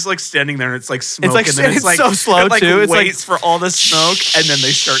literally is. He's like standing there, and it's like smoke, like- and then it's so slow, it like too. It's like- waits for all the smoke, and then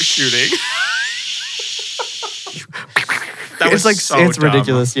they start shooting. It's like so it's dumb.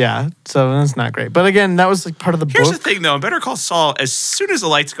 ridiculous, yeah. So that's not great. But again, that was like part of the Here's book. the thing, though. In Better Call Saul, as soon as the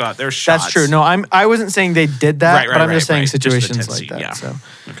lights go out, there's shots. That's true. No, I wasn't saying they did that, Right, but I'm just saying right. Just the situations tense like scene, that. yeah. So.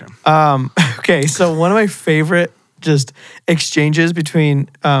 Okay. Okay, so one of my favorite just exchanges between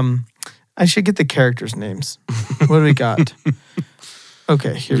I should get the characters' names. What do we got?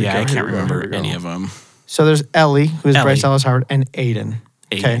 Okay, here we go. Yeah, I here can't we go, here remember we go. any of them. So there's Ellie, who's Ellie. Bryce Dallas Howard, and Aiden.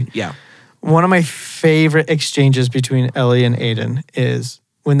 Okay. Yeah. One of my favorite exchanges between Ellie and Aiden is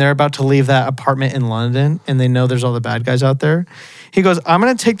when they're about to leave that apartment in London and they know there's all the bad guys out there. He goes, I'm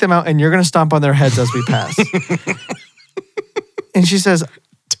going to take them out and you're going to stomp on their heads as we pass. And she says,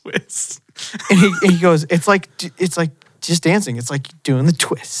 Twist. and he goes, it's like just dancing. It's like doing the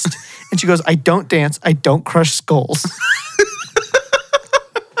twist. And she goes, I don't dance. I don't crush skulls.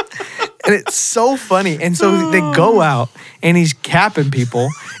 And it's so funny. And so they go out and he's capping people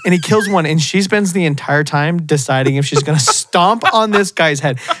and he kills one. And she spends the entire time deciding if she's going to stomp on this guy's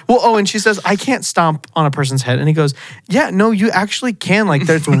head. Well, and she says, I can't stomp on a person's head. And he goes, yeah, no, you actually can. Like,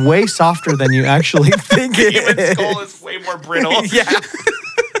 that's way softer than you actually think it Human is. skull is way more brittle. Yeah.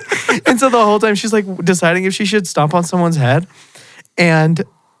 And so the whole time she's like deciding if she should stomp on someone's head. And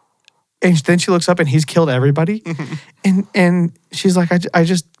then she looks up and he's killed everybody. And she's like, I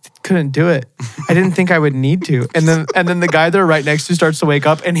just couldn't do it. I didn't think I would need to. And then the guy they're right next to starts to wake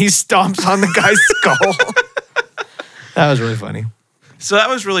up and he stomps on the guy's skull. That was really funny. So that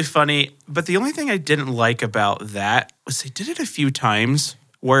was really funny. But the only thing I didn't like about that was they did it a few times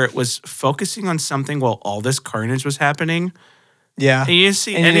where it was focusing on something while all this carnage was happening. Yeah. And you didn't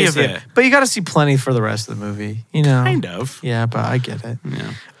see And you any didn't of see it. But you got to see plenty for the rest of the movie, you know? Kind of. Yeah, but I get it.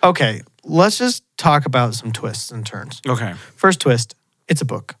 Yeah. Okay, let's just talk about some twists and turns. Okay. First twist, it's a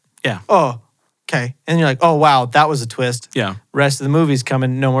book. Yeah. Oh, okay. And you're like, oh, wow, that was a twist. Yeah. Rest of the movie's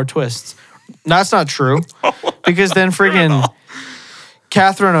coming, no more twists. That's not true. Because then friggin'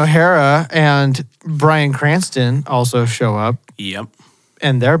 Catherine O'Hara and Bryan Cranston also show up. Yep.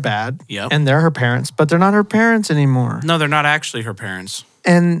 And they're bad. Yep. And they're her parents, but they're not her parents anymore. No, they're not actually her parents.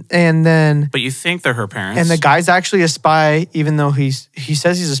 And then... But you think they're her parents. And the guy's actually a spy, even though he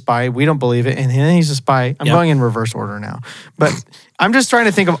says he's a spy. We don't believe it. And then he's a spy. I'm going in reverse order now. But I'm just trying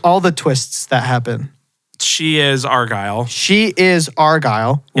to think of all the twists that happen. She is Argylle. She is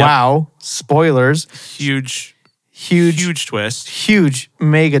Argylle. Yep. Wow. Spoilers. Huge twist. Huge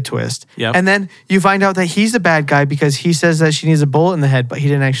mega twist. Yep. And then you find out that he's a bad guy because he says that she needs a bullet in the head, but he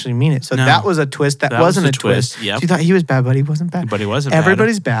didn't actually mean it. So that was a twist. That wasn't a twist. Yep. So you thought he was bad, but he wasn't bad. But he wasn't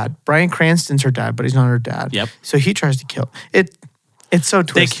Everybody's bad. Bryan Cranston's her dad, but he's not her dad. Yep. So he tries to kill. It's so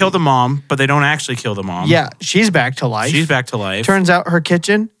twisted. They kill the mom, but they don't actually kill the mom. Yeah. She's back to life. Turns out her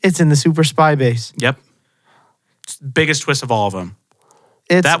kitchen, it's in the super spy base. Yep. It's the biggest twist of all of them.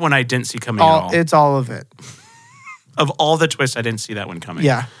 That one I didn't see coming at all. It's all of it. Of all the twists, I didn't see that one coming.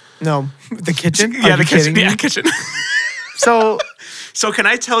 Yeah. No. The kitchen? Yeah, the kitchen. Yeah, kitchen. So can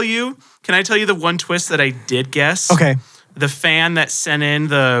I tell you the one twist that I did guess? Okay. The fan that sent in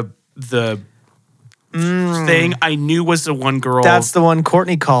the thing I knew was the one girl. That's the one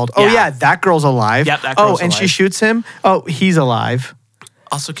Courtney called. Oh, yeah. That girl's alive. Yep, that girl's and alive. she shoots him. Oh, he's alive.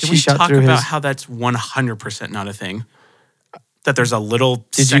 Also, can we talk about how that's 100% not a thing? That there's a little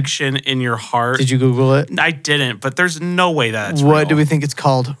section in your heart. Did you Google it? I didn't, but there's no way that's What real. do we think it's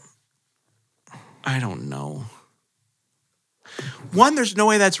called? I don't know. One, there's no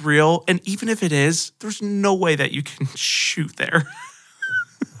way that's real. And even if it is, there's no way that you can shoot there.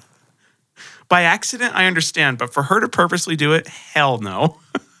 By accident, I understand. But for her to purposely do it, hell no.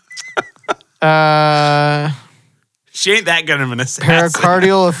 She ain't that good of an assassin.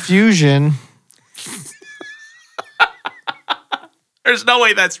 Pericardial effusion. There's no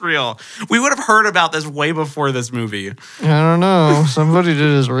way that's real. We would have heard about this way before this movie. I don't know. Somebody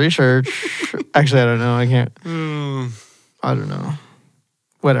did his research. Actually, I don't know. I can't. I don't know.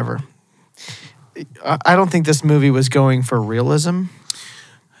 Whatever. I don't think this movie was going for realism.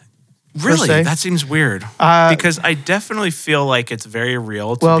 Really? That seems weird. Because I definitely feel like it's very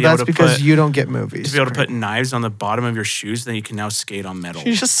real. That's because you don't get movies. To be able to put knives on the bottom of your shoes, then you can now skate on metal.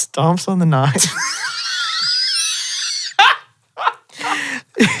 She just stomps on the knife.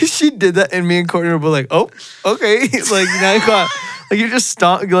 She did that, and me and Courtney were like, "Oh, okay." Like 9 o'clock.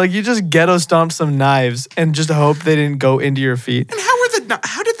 Like you just ghetto stomped some knives and just hope they didn't go into your feet. And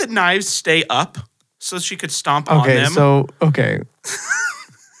how did the knives stay up so she could stomp on them? Okay.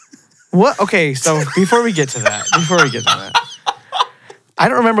 What? Okay, so before we get to that, I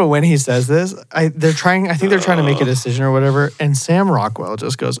don't remember when he says this. I think they're trying to make a decision or whatever, and Sam Rockwell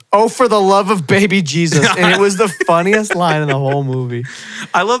just goes, "Oh, for the love of baby Jesus," and it was the funniest line in the whole movie.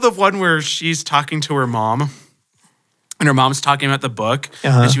 I love the one where she's talking to her mom. And her mom's talking about the book.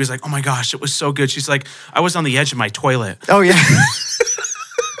 And she was like, "Oh my gosh, it was so good." She's like, "I was on the edge of my toilet." Oh, yeah.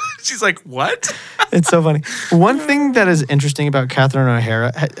 She's like, "What?" It's so funny. One thing that is interesting about Catherine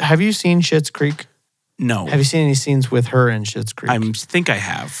O'Hara, have you seen Schitt's Creek? No. Have you seen any scenes with her in Schitt's Creek? I think I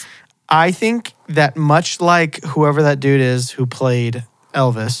have. I think that much like whoever that dude is who played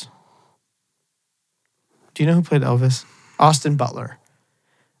Elvis. Do you know who played Elvis? Austin Butler.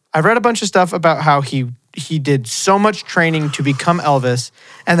 I've read a bunch of stuff about how he did so much training to become Elvis,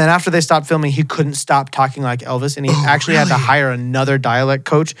 and then after they stopped filming, he couldn't stop talking like Elvis, and he had to hire another dialect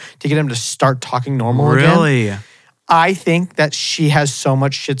coach to get him to start talking normal again. Really? I think that she has so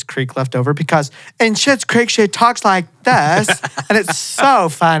much Schitt's Creek left over because in Schitt's Creek, she talks like this, and it's so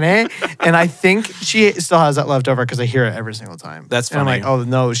funny. And I think she still has that left over because I hear it every single time. That's funny. And I'm like, oh,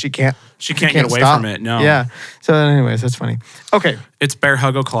 no, she can't. She can't get away from it, no. Yeah. So anyways, that's funny. Okay. It's Bear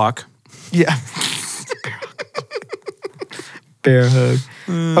Hug O'Clock. Yeah. Bear hug.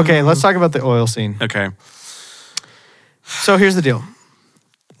 Okay, let's talk about the oil scene. Okay. So here's the deal.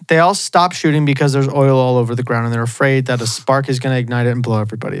 They all stop shooting because there's oil all over the ground and they're afraid that a spark is going to ignite it and blow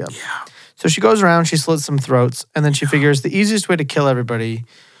everybody up. Yeah. So she goes around, she slits some throats, and then she figures the easiest way to kill everybody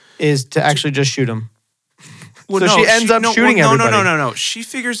is to actually just shoot them. Well, so she ends up shooting everybody. No. She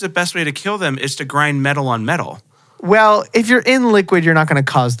figures the best way to kill them is to grind metal on metal. Well, if you're in liquid, you're not going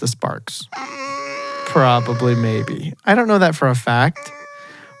to cause the sparks. Probably, maybe. I don't know that for a fact.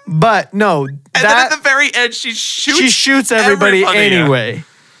 But no. And then at the very end, she shoots everybody anyway.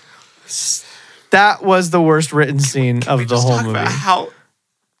 That was the worst written scene of the whole movie. About how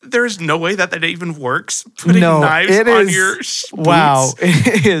there's no way that even works. Putting knives on your boots. Wow,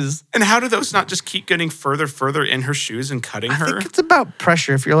 it is. And how do those not just keep getting further in her shoes and cutting her? I think it's about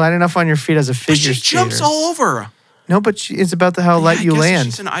pressure. If you're light enough on your feet as a figure skater. She jumps all over. No, but it's about how light you land.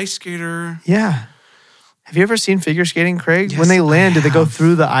 She's an ice skater. Yeah. Have you ever seen figure skating, Craig? Yes, when they land, do they go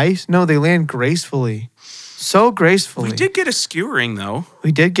through the ice? No, they land gracefully. So gracefully. We did get a skewering, though.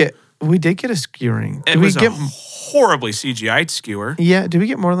 We did get a skewering. It was a horribly CGI'd skewer. Yeah. Did we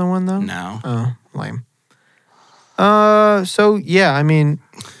get more than one though? No. Oh, lame. So yeah, I mean,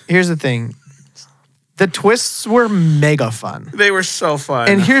 here's the thing. The twists were mega fun. They were so fun.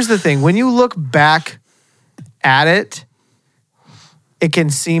 And here's the thing. When you look back at it, it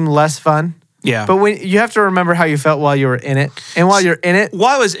can seem less fun. Yeah. But when you have to remember how you felt while you were in it. And while you're in it.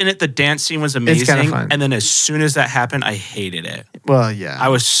 While I was in it, the dance scene was amazing. It's kind of fun. And then as soon as that happened, I hated it. Well, yeah. I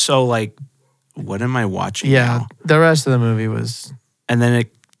was so like, what am I watching Yeah. now? The rest of the movie was. And then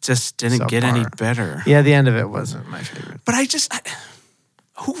it just didn't get any Subpar. better. Yeah, the end of it wasn't my favorite. But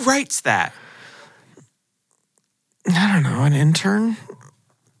who writes that? I don't know, an intern?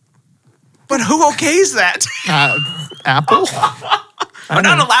 But who okays that? Apple? I'm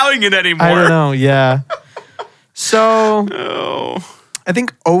not allowing it anymore. I don't know, yeah. So, Oh. I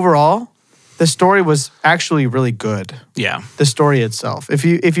think overall, the story was actually really good. Yeah. The story itself. If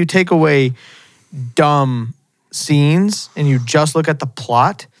you take away dumb scenes and you just look at the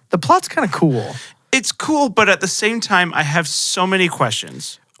plot's kind of cool. It's cool, but at the same time, I have so many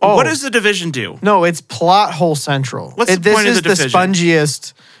questions. Oh. What does the division do? No, it's plot hole central. What's the point of the This is the division?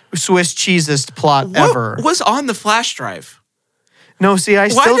 spongiest, Swiss cheesest plot ever. What was on the flash drive? No, see, I Why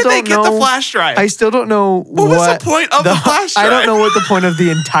still did don't they get know. the flash drive? I still don't know What was the point of the flash I don't drive? know what the point of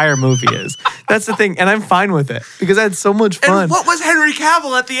the entire movie is. That's the thing, and I'm fine with it because I had so much fun. And what was Henry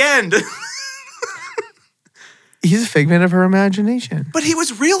Cavill at the end? He's a figment of her imagination. But he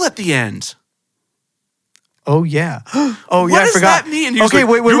was real at the end. Oh yeah. Oh yeah, What I does forgot. that mean? He was Okay,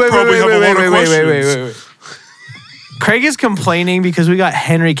 like, wait. "You probably have a lot of questions." Craig is complaining because we got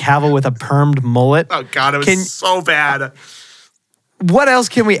Henry Cavill with a permed mullet. Oh God, it was so bad. What else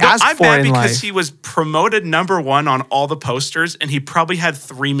can we ask I'm for mad in because life? he was promoted #1 on all the posters, and he probably had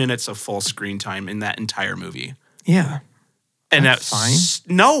 3 minutes of full screen time in that entire movie. Yeah. And That's fine.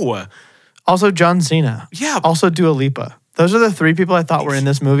 No. Also, John Cena. Yeah. Also, Dua Lipa. Those are the 3 people I thought were in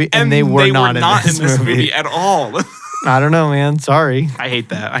this movie, and they were not in this movie. at all. I don't know, man. Sorry. I hate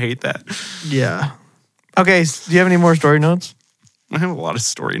that. Yeah. Okay. Do you have any more story notes? I have a lot of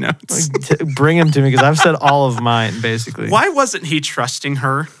story notes. Bring them to me because I've said all of mine, basically. Why wasn't he trusting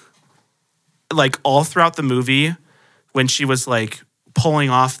her? Like all throughout the movie, when she was like pulling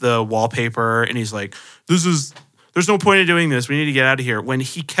off the wallpaper, and he's like, there's no point in doing this. We need to get out of here. When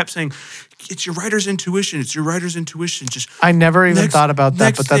he kept saying, it's your writer's intuition. It's your writer's intuition. Just I never even thought about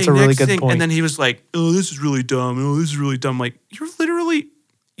that, but that's a really good point. And then he was like, oh, this is really dumb. Oh, this is really dumb. Like, you're literally,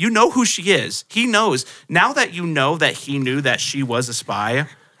 you know who she is. He knows. Now that you know that he knew that she was a spy,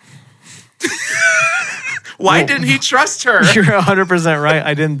 why didn't he trust her? You're 100% right.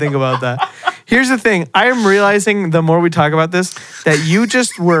 I didn't think about that. Here's the thing. I am realizing the more we talk about this, that you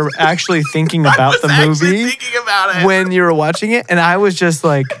just were actually thinking about the movie thinking about it. when you were watching it. And I was just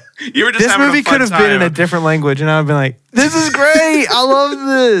like, You were just this having movie a fun could have been in a time. different language. And I would have been like, this is great. I love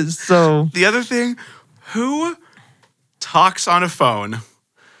this. So The other thing, who talks on a phone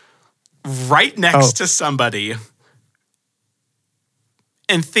right next to somebody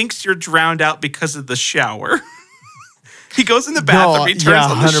and thinks you're drowned out because of the shower? He goes in the bathroom, he turns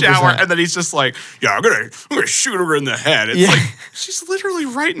on the 100%. shower, and then he's just like, yeah, I'm gonna shoot her in the head. It's Yeah. like, she's literally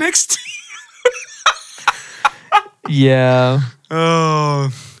right next to yeah. you.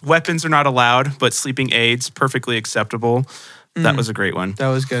 Oh, weapons are not allowed, but sleeping aids, perfectly acceptable. That was a great one. That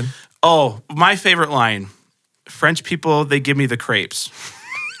was good. Oh, my favorite line. French people, they give me the crepes.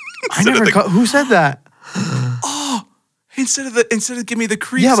 I never who said that? Instead of give me the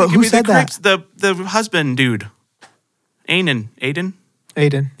creeps, Yeah, but give who me said the that? crepes. The husband dude. Aiden. Aiden.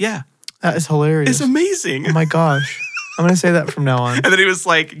 Yeah. That is hilarious. It's amazing. Oh my gosh. I'm going to say that from now on. And then he was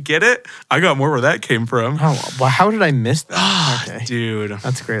like, get it? I got more where that came from. Oh, well, how did I miss that? Okay. Dude.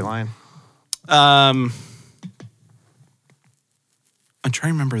 That's a great line. I'm trying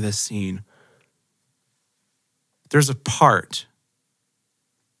to remember this scene. There's a part.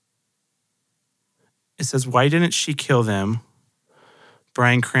 It says, why didn't she kill them?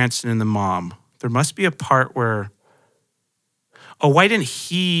 Bryan Cranston and the mom. There must be a part where, why didn't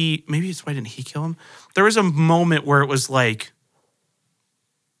he kill him? There was a moment where it was like,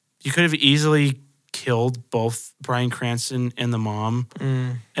 you could have easily killed both Bryan Cranston and the mom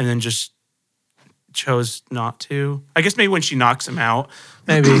and then just chose not to. I guess maybe when she knocks him out.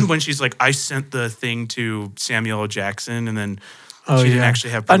 Maybe. When she's like, I sent the thing to Samuel L. Jackson and then she didn't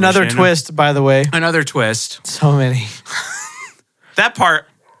actually have permission. Another twist, by the way. Another twist. So many. That part,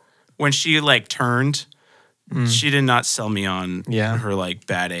 when she like turned She did not sell me on Yeah. her like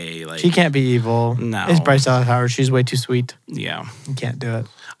bad A. Like She can't be evil. No. It's Bryce Dallas Howard. She's way too sweet. yeah. You can't do it.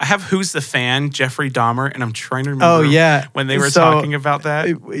 I have Who's the Fan, Jeffrey Dahmer, and I'm trying to remember Oh, yeah. when they were So, talking about that.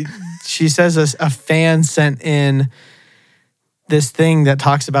 She says a fan sent in this thing that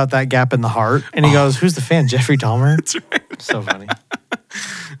talks about that gap in the heart. And he goes, who's the fan? Jeffrey Dahmer? That's right. So funny.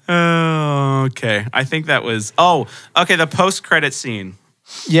 Oh, okay. I think that was okay, the post-credit scene.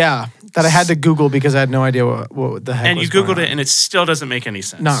 Yeah. That I had to Google because I had no idea what the heck And was you Googled going it on. and it still doesn't make any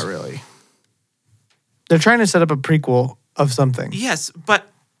sense. Not really. They're trying to set up a prequel of something. Yes, but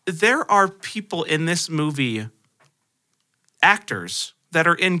there are people in this movie, actors, that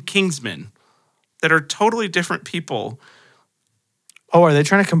are in Kingsman, that are totally different people. Oh, are they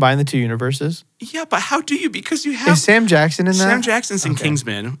trying to combine the two universes? Yeah, but how do you? Because you have Is Sam Jackson in that? Sam Jackson's in Okay.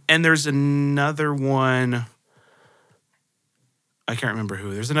 Kingsman, and there's another one. I can't remember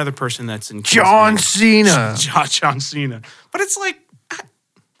who. There's another person that's in John Kingsman. Cena. John Cena. But it's like,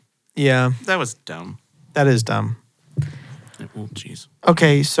 Yeah, that was dumb. that is dumb. Oh, jeez.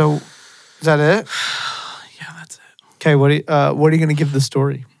 Okay, so is that it? Yeah, that's it. Okay, what are you going to give the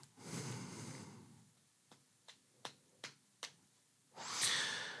story?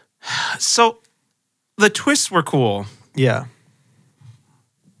 So the twists were cool. Yeah.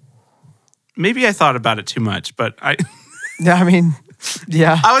 Maybe I thought about it too much, but Yeah, I mean,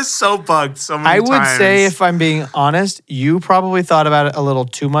 yeah. I was so bugged so many I times. would say, if I'm being honest, you probably thought about it a little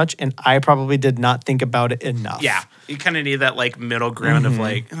too much, and I probably did not think about it enough. Yeah. You kind of need that like middle ground of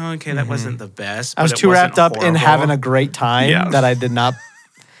like, oh, okay, that wasn't the best. I was but it too wasn't wrapped up in horrible. having a great time Yeah. that I did not.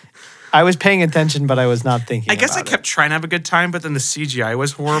 I was paying attention, but I was not thinking. I guess I about kept trying to have a good time, but then the CGI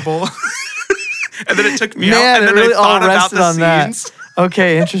was horrible. And then it took me Man, out, and it then really I thought all about rested the on that. scenes. it.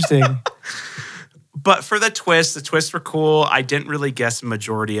 Okay, interesting. But for the twists were cool. I didn't really guess the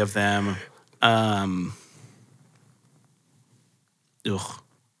majority of them. Ugh.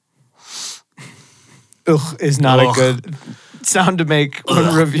 Ugh is not Ugh. a good sound to make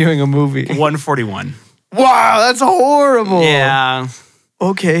when reviewing a movie. 141. Wow, that's horrible. Yeah.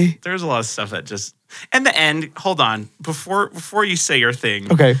 Okay. There's a lot of stuff that just... And the end, hold on. Before you say your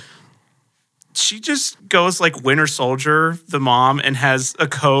thing, Okay. she just goes like Winter Soldier, the mom, and has a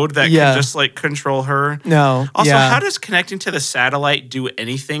code that Yeah. can just like control her. No. Also, yeah. how does connecting to the satellite do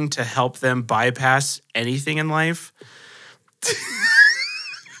anything to help them bypass anything in life? It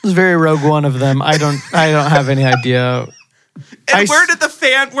was very Rogue One of them. I don't have any idea. And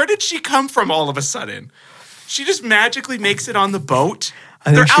where did she come from all of a sudden? She just magically makes it on the boat. I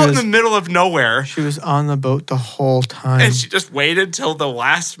think They're she out in was- the middle of nowhere. She was on the boat the whole time. And she just waited till the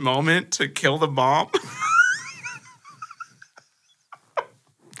last moment to kill the mom.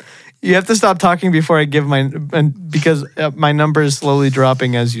 You have to stop talking before I give because my number is slowly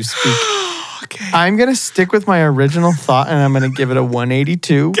dropping as you speak. Okay. I'm going to stick with my original thought and I'm going to give it a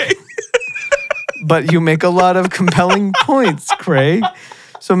 182. Okay. But you make a lot of compelling points, Craig.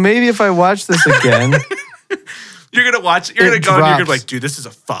 So maybe if I watch this again, You're going to watch it. You're going It to go and you're going to drops. be like, dude, this is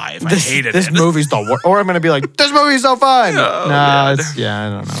a 5. I hated this it. movie's the worst. Or I'm going to be like, this movie's so fun. Oh, I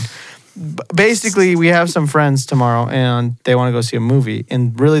God. don't know. Basically, we have some friends tomorrow and they want to go see a movie.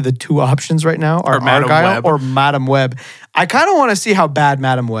 And really the two options right now are Or Madam Argylle Web. or Madam Web. I kind of want to see how bad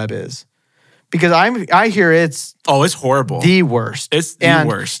Madam Web is. Because I hear it's Oh, it's horrible. the worst. It's the And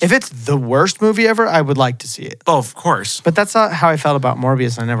worst. If it's the worst movie ever, I would like to see it. Oh, of course. But that's not how I felt about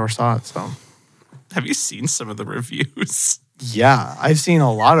Morbius. I never saw it, so... Have you seen some of the reviews? Yeah, I've seen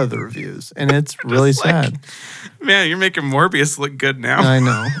a lot of the reviews, and it's really Just like- sad. Man, you're making Morbius look good now. I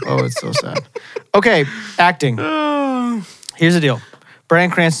know. Oh, it's so sad. Okay, acting. Here's the deal.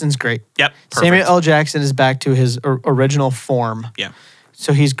 Bryan Cranston's great. Yep. Perfect. Samuel L. Jackson is back to his original form, Yeah.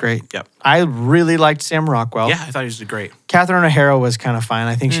 so he's great. Yep. I really liked Sam Rockwell. Yeah, I thought he was great. Catherine O'Hara was kind of fine.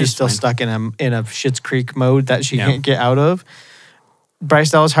 I think she's it's still fine. stuck in a Schitt's Creek mode that she Yeah. can't get out of. Bryce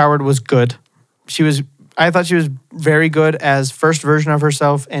Dallas Howard was good. I thought she was very good as first version of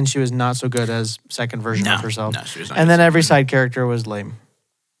herself, and she was not so good as second version of herself. No, she was not And good then as every side character was lame,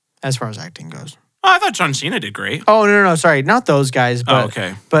 as far as acting goes. Oh, I thought John Cena did great. Oh no, sorry, not those guys, but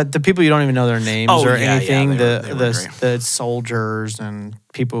okay. but the people you don't even know their names Oh, or yeah, anything. they were The soldiers and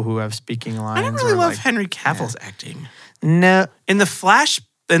people who have speaking lines. I didn't really or love like, Henry Cavill's acting. No, In the Flash,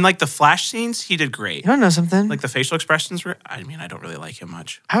 in like the Flash scenes, he did great. you don't know something. Like the facial expressions were, I mean, I don't really like him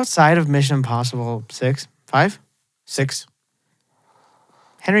much. Outside of Mission Impossible 6, 5, 6.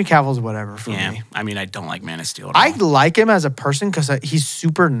 Henry Cavill's whatever for Yeah. me. I mean, I don't like Man of Steel at all. I like him as a person because he's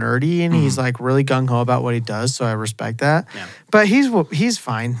super nerdy and Mm-hmm. he's like really gung ho about what he does, so I respect that. Yeah. But he's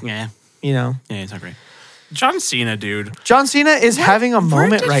fine, Yeah. you know. Yeah, he's not great. John Cena, dude. John Cena is having a Where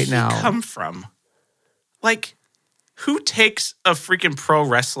moment did right he now. come from? like, who takes a freaking pro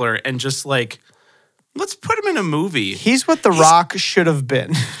wrestler and just like, let's put him in a movie? He's what The Rock should have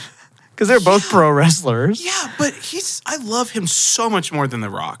been. Because they're both pro wrestlers. Yeah, but I love him so much more than The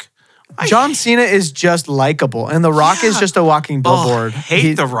Rock. John Cena is just likable, and The Rock is just a walking billboard. I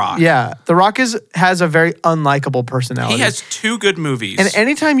hate The Rock. Yeah, The Rock has a very unlikable personality. He has 2 good movies. And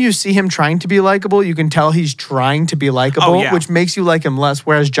anytime you see him trying to be likable, you can tell he's trying to be likable, which makes you like him less,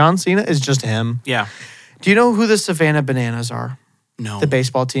 whereas John Cena is just him. Yeah. Do you know who the Savannah Bananas are? No. The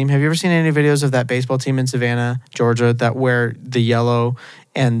baseball team. Have you ever seen any videos of that baseball team in Savannah, Georgia, that wear the yellow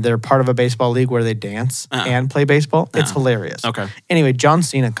and they're part of a baseball league where they dance and play baseball? It's hilarious. Okay. Anyway, John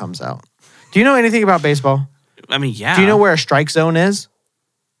Cena comes out. Do you know anything about baseball? I mean, yeah. Do you know where a strike zone is?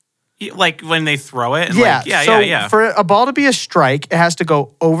 Like when they throw it? And So for a ball to be a strike, it has to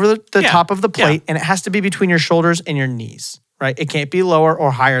go over the top of the plate and it has to be between your shoulders and your knees. Right? It can't be lower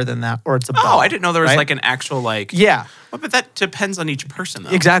or higher than that, or it's a ball. Oh, I didn't know there was like an actual like. Yeah. Well, but that depends on each person, though.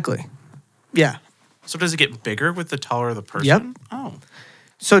 Exactly. Yeah. So does it get bigger with the taller the person? Yep. Oh.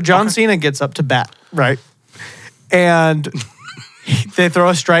 So John Cena gets up to bat, right? And they throw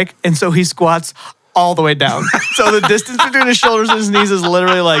a strike, and so he squats all the way down. So the distance between his shoulders and his knees is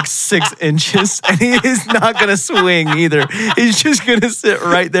literally like 6 inches, and he is not going to swing either. He's just going to sit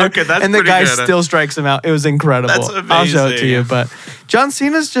right there. Okay, that's and the guy good. still strikes him out. It was incredible. That's amazing. I'll show it to you. But John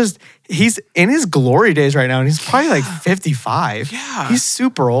Cena's he's in his glory days right now, and he's probably like 55. Yeah. He's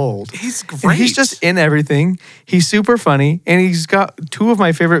super old. He's great. And he's just in everything. He's super funny, and he's got 2 of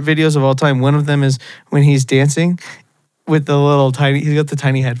my favorite videos of all time. One of them is when he's dancing with the little he's got the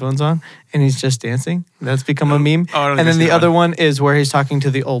tiny headphones on and he's just dancing. That's become a meme. Oh, and then the other one is where he's talking to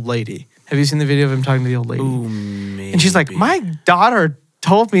the old lady. Have you seen the video of him talking to the old lady? Ooh, maybe. And she's like, my daughter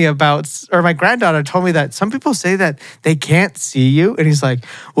told me or my granddaughter told me that some people say that they can't see you. And he's like,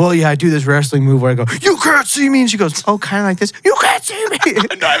 well, yeah, I do this wrestling move where I go, you can't see me. And she goes, oh, kind of like this. You can't see me.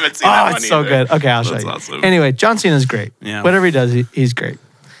 No, I haven't seen that one it's so either. good. Okay, I'll show you. Awesome. Anyway, John Cena's great. Yeah. Whatever he does, he's great.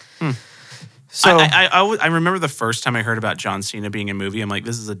 So I remember the first time I heard about John Cena being in a movie, I'm like,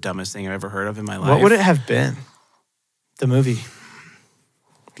 this is the dumbest thing I've ever heard of in my life. what would it have been? The movie.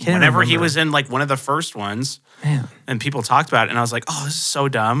 Whenever he was in like one of the first ones, Man. and people talked about it, and I was like, oh, this is so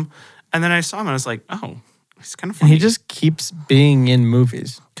dumb. And then I saw him, and I was like, oh, he's kind of And funny. he just keeps being in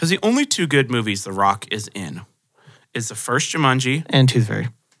movies. Because the only 2 good movies The Rock is in is the first Jumanji. And Tooth Fairy.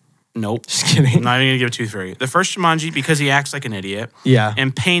 Nope. Just kidding. I'm not even going to give Tooth Fairy. The first Jumanji because he acts like an idiot. Yeah.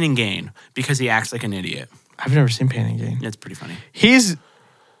 And Pain and Gain because he acts like an idiot. I've never seen Pain and Gain. It's pretty funny. He's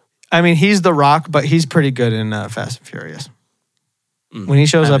The Rock, but he's pretty good in Fast and Furious. When he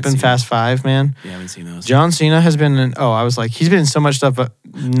shows up in Fast 5, man. Yeah, I haven't seen those. John Cena has been in, he's been in so much stuff, but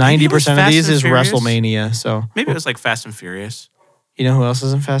 90% of these is WrestleMania. So Maybe it was like Fast and Furious. You know who else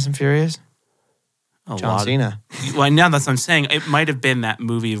is in Fast and Furious? John Cena. Well, now that's what I'm saying. It might have been that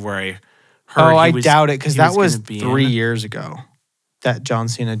movie where I heard I doubt it, because that was gonna be 3 in it. years ago that John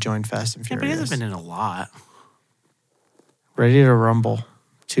Cena joined Fast and Yeah, Furious. but he hasn't been in a lot. Ready to Rumble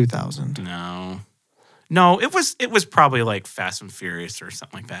 2000. No, it was probably like Fast and Furious or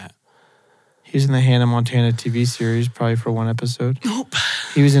something like that. He was in the Hannah Montana TV series, probably for 1 episode. Nope.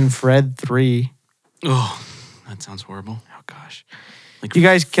 He was in Fred 3. Oh, that sounds horrible. Oh, gosh. Like, You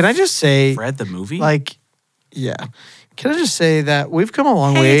guys, can I just say, Fred the movie? yeah. Can I just say that we've come a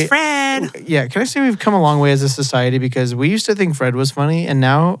long hey, way. it's Fred. Yeah, can I say we've come a long way as a society, because we used to think Fred was funny, and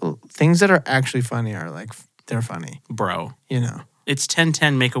now things that are actually funny are like, they're funny. Bro. You know. It's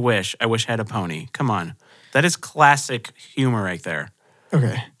 10-10, make a wish. I wish I had a pony. Come on. That is classic humor right there.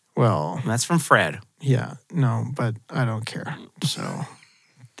 Okay. Well. And that's from Fred. Yeah. No, but I don't care. So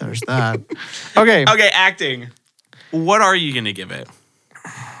there's that. Okay. Okay, acting. What are you going to give it?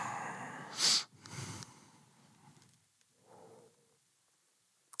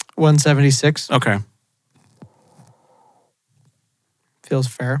 $176. Okay. Feels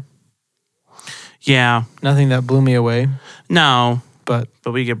fair. Yeah. Nothing that blew me away, No. but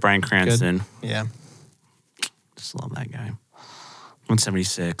But we get Bryan Cranston. yeah. Just love that guy.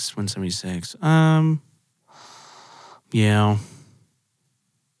 176. Yeah.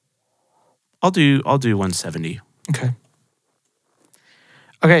 I'll do 170. Okay.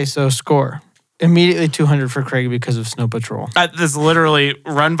 Okay, so score. Immediately 200 for Craig because of Snow Patrol. This is literally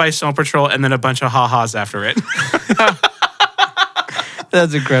run by Snow Patrol and then a bunch of ha-has after it.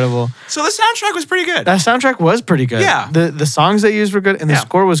 That's incredible. So the soundtrack was pretty good. That soundtrack was pretty good. Yeah. The songs they used were good, and the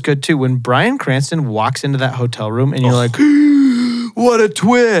score was good too. When Bryan Cranston walks into that hotel room and you're like, what a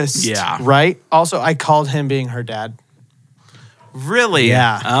twist. Yeah. Right? Also, I called him being her dad. Really?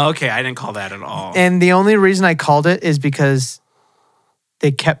 Yeah. Oh, okay, I didn't call that at all. And the only reason I called it is because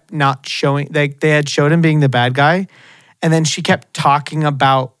they kept not showing. They had showed him being the bad guy, and then she kept talking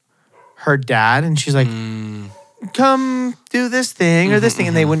about her dad, and she's like, come do this thing or this thing,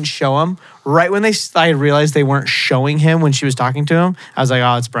 and they wouldn't show him. Right when I realized they weren't showing him when she was talking to him, I was like,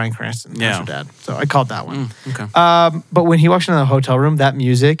 oh, it's Bryan Cranston. That's her dad. So I called that one. Okay. But when he walks into the hotel room, that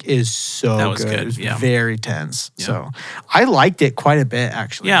music is so That was good. good, It was yeah. very tense. Yeah. So I liked it quite a bit,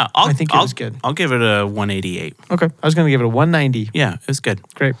 actually. Yeah, I think it was good. I'll give it a 188. Okay. I was going to give it a 190. Yeah, it was good.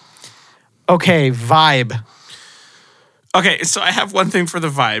 Great. Okay. Vibe. Okay, so I have one thing for the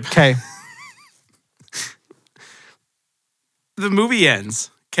vibe. Okay. The movie ends,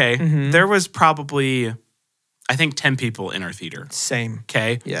 okay? There was probably, I think, 10 people in our theater, Same.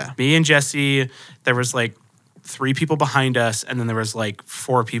 okay? Yeah. Me and Jesse, there was like 3 people behind us, and then there was like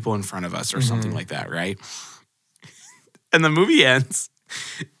 4 people in front of us or something like that, right? And the movie ends,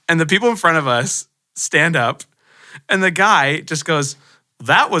 and the people in front of us stand up, and the guy just goes,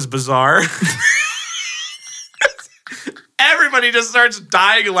 that was bizarre. Everybody just starts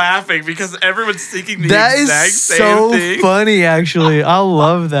dying laughing because everyone's thinking the exact same thing. So funny, actually. I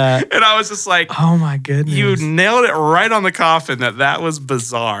love that. And I was just like, Oh my goodness. you nailed it right on the coffin that was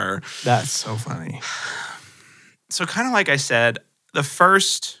bizarre. That's so funny. So kind of like I said, the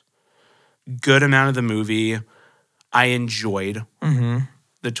first good amount of the movie I enjoyed.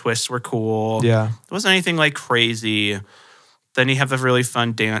 The twists were cool. Yeah. There wasn't anything like crazy. Then you have the really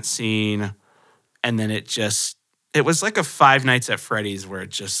fun dance scene. And then it was like a Five Nights at Freddy's where it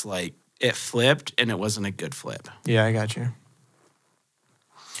just like, it flipped and it wasn't a good flip. Yeah, I got you.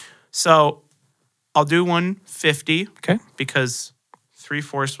 So I'll do 150. Okay. Because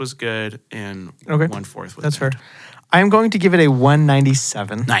 3/4 was good and Okay. 1/4 was That's good. fair. I'm going to give it a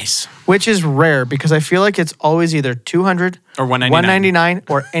 197. Nice. Which is rare because I feel like it's always either 200 Or 199. 199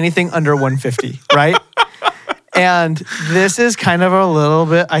 or anything under 150, right? And this is kind of a little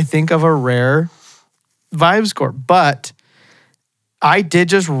bit, I think, of a rare vibe score. But I did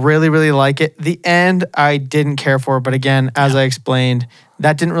just really, really like it. The end, I didn't care for. But again, as I explained,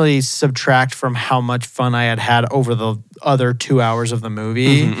 that didn't really subtract from how much fun I had over the other 2 hours of the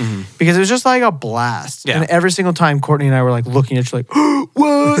movie. Because it was just like a blast. Yeah. And every single time, Courtney and I were like looking at each other like,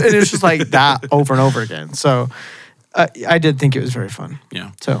 what? And it's just like that over and over again. So I did think it was very fun.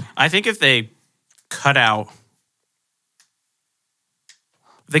 Yeah. So I think if they cut out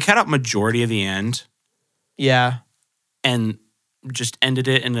majority of the end yeah. and just ended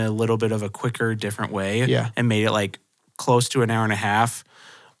it in a little bit of a quicker, different way Yeah. and made it like close to an hour and a half,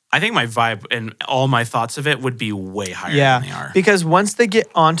 I think my vibe and all my thoughts of it would be way higher than they are. Because once they get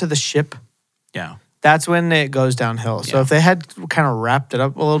onto the ship, Yeah. that's when it goes downhill. So Yeah. if they had kind of wrapped it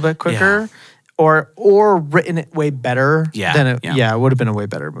up a little bit quicker or written it way better, then it would have been a way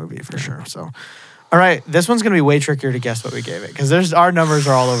better movie for sure. So, all right, this one's going to be way trickier to guess what we gave it because our numbers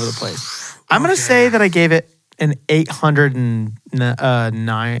are all over the place. I'm going to say that I gave it an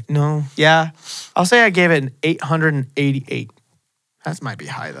 809. No, yeah. I'll say I gave it an 888. That might be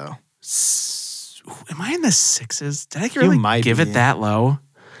high though. Am I in the 6s? Did I really might give be. it that low?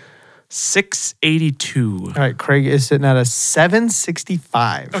 682. All right, Craig is sitting at a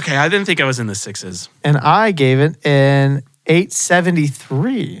 765. Okay, I didn't think I was in the 6s. And I gave it an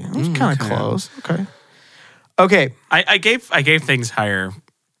 873. It was kind of okay. close. Okay. I gave things higher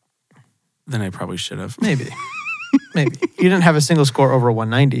than I probably should have. Maybe. You didn't have a single score over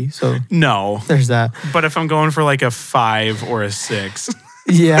 190, so No. there's that. But if I'm going for like a 5 or a 6,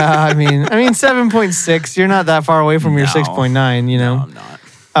 Yeah, I mean 7.6. You're not that far away from your No. 6.9. You know. no, I'm not.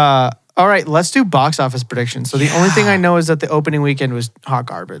 All right, let's do box office predictions. So the only thing I know is that the opening weekend was hot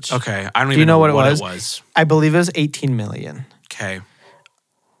garbage. Okay, I don't Do even you know know what it what was? I believe it was 18 million. Okay.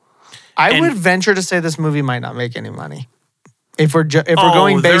 I And- would venture to say this movie might not make any money. If we're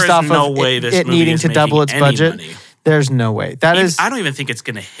going there based is off no of way this it movie needing is to double making its any budget, money. there's no way. That is. I don't even think it's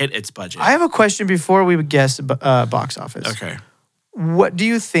going to hit its budget. I have a question before we would guess box office. Okay. What do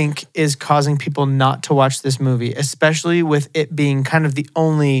you think is causing people not to watch this movie, especially with it being kind of the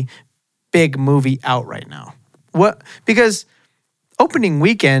only big movie out right now? Because opening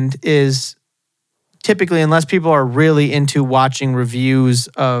weekend is typically, unless people are really into watching reviews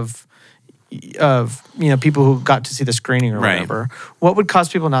of people who got to see the screening or Right. whatever, what would cause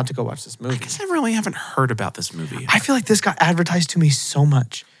people not to go watch this movie? I guess I really haven't heard about this movie. I feel like this got advertised to me so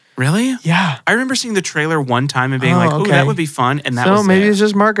much. Really? Yeah. I remember seeing the trailer one time and being Oh, like, "Ooh, okay. that would be fun," and that So was maybe it. it's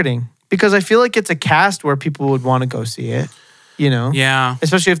just marketing. Because I feel like it's a cast where people would want to go see it, you know? Yeah.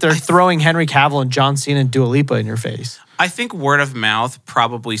 Especially if they're throwing Henry Cavill and John Cena and Dua Lipa in your face. I think word of mouth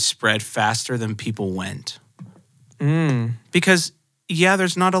probably spread faster than people went. Because,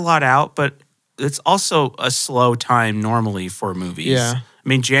 there's not a lot out, but it's also a slow time normally for movies. Yeah. I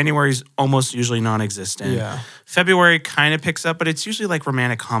mean, January's almost usually non-existent. Yeah. February kind of picks up, but it's usually like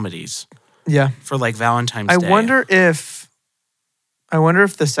romantic comedies Yeah. for like Valentine's I Day. wonder if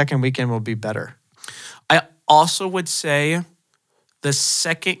the second weekend will be better. I also would say the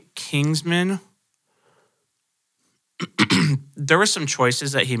second Kingsman, there were some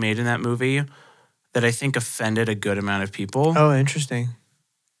choices that he made in that movie that I think offended a good amount of people. Oh, interesting.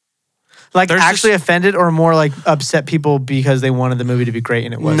 Like There's actually offended or more like upset people because they wanted the movie to be great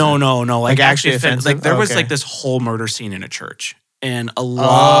and it wasn't? No. Like actually offended. offensive? Like there was Okay. like this whole murder scene in a church. And a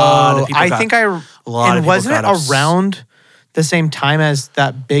lot of people wasn't it got ups- around the same time as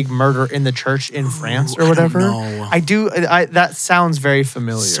that big murder in the church in France or I don't whatever? know. That sounds very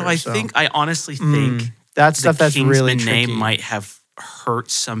familiar. So I honestly think that's stuff the that's Kingsman really tricky. name might have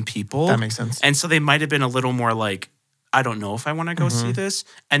hurt some people. That makes sense. And so they might have been a little more like, I don't know if I want to go see this.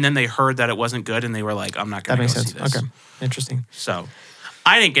 And then they heard that it wasn't good and they were like, I'm not going to go see this. Okay. Interesting. So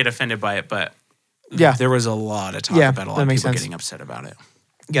I didn't get offended by it, but Yeah. there was a lot of talk about a lot of people getting upset about it.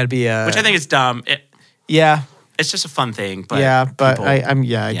 You got to be Which I think is dumb. Yeah. It's just a fun thing. But I people,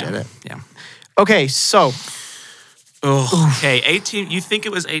 get it. Yeah. Okay, so okay, 18. You think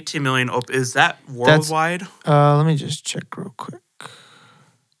it was 18 million? Is that worldwide? let me just check real quick.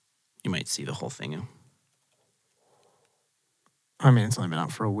 You might see the whole thing. I mean, it's only been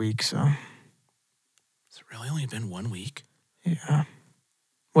out for a week, so Has it really only been 1 week? yeah.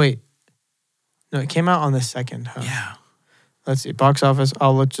 Wait, no, it came out on the 2nd. Huh? Yeah. Let's see, box office. It's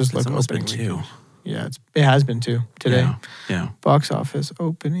look almost opening been 2. weekend. Yeah, it has been 2 today. Yeah. Box office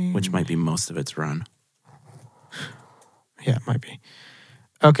opening, Which might be most of its run. Yeah, it might be.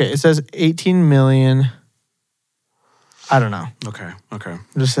 Okay, it says 18 million. I don't know. Okay. It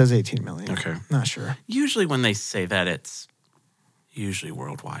just says 18 million. Okay. Not sure. Usually when they say that, it's usually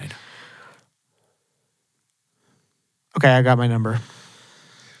worldwide. Okay, I got my number.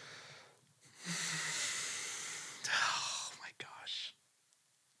 Oh my gosh.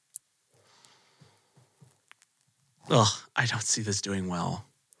 Ugh, I don't see this doing well.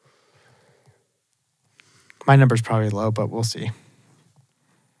 My number's probably low, but we'll see.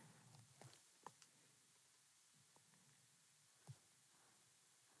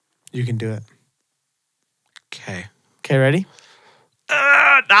 You can do it. Okay. Okay, ready?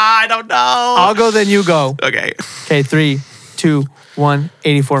 I don't know. I'll go, then you go. Okay. Okay, 3, 2, 1,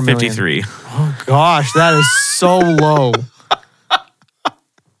 84 million. 53. Oh gosh, that is so low.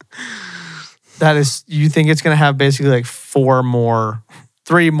 That is, you think it's going to have basically like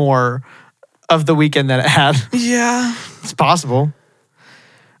 3 more of the weekend that it had. Yeah. It's possible.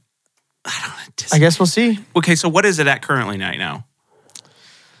 I I guess we'll see. Okay, so what is it at currently right now?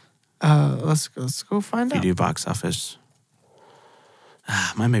 Let's go find You out. do box office.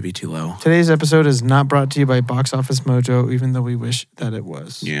 Mine may be too low. Today's episode is not brought to you by Box Office Mojo, even though we wish that it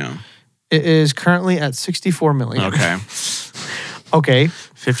was. Yeah. It is currently at 64 million. Okay. Okay.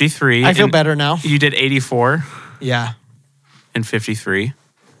 53. I feel and better now. You did 84 Yeah. and 53.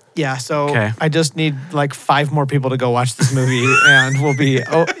 Yeah, so Okay. I just need like 5 more people to go watch this movie and we'll be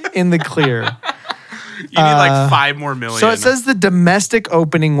in the clear. You need like 5 more million. So it says the domestic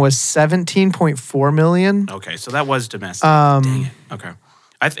opening was 17.4 million. Okay, so that was domestic. Dang it. Okay.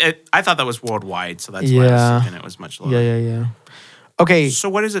 I thought that was worldwide, so that's why I Yeah. was thinking it was much lower. Yeah. Okay, So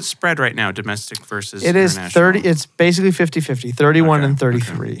what is it spread right now, domestic versus it is international? 30. It's basically 50-50, 31 Okay, and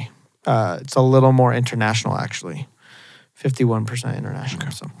 33. It's a little more international, actually. 51% international.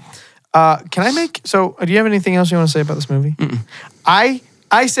 Okay. So, can I make? So, do you have anything else you want to say about this movie?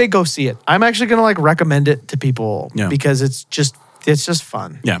 I say go see it. I'm actually gonna like recommend it to people because it's just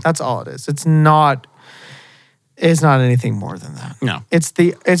fun. Yeah. That's all it is. It's not anything more than that. No.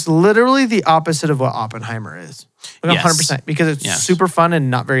 It's literally the opposite of what Oppenheimer is. Like Yes. 100% because it's Yes. super fun and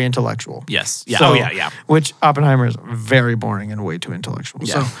not very intellectual. Yes. Yeah. So- yeah. Which Oppenheimer is very boring and way too intellectual.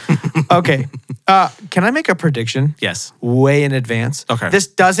 Yeah. So, okay. Can I make a prediction? Yes. Way in advance. Okay. This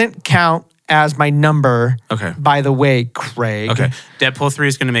doesn't count as my number. Okay. By the way, Craig. Okay. Deadpool 3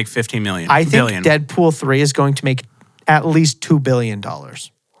 is going to make 15 million. I think billion. Deadpool 3 is going to make at least $2 billion.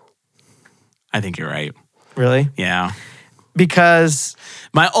 I think you're right. Really? Yeah. Because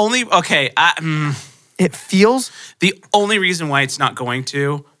My only it feels. the only reason why it's not going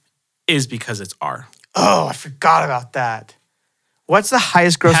to is because it's R. Oh, I forgot about that. What's the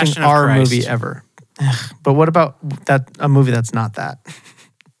highest grossing Passion of R Christ. movie ever? Ugh, but what about a movie that's not that?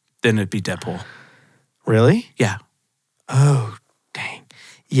 Then it'd be Deadpool. Really? Yeah. Oh, dang.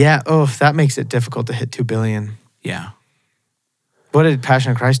 Yeah. Oh, that makes it difficult to hit 2 billion. Yeah. What did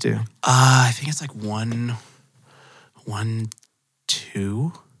Passion of Christ do? I think it's like 1,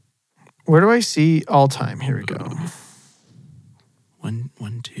 2. Where do I see all time? Here we go. 1,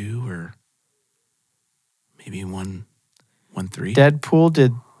 1.2 or maybe 1.3. Deadpool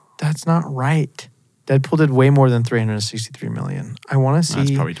did. That's not right. Deadpool did way more than 363 million. I want to see.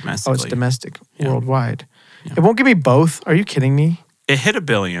 That's probably domestically. Oh, it's domestic, Yeah. worldwide. Yeah. It won't give me both. Are you kidding me? It hit $1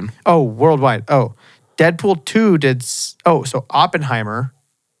 billion. Oh, worldwide. Oh, Deadpool 2 did. So Oppenheimer.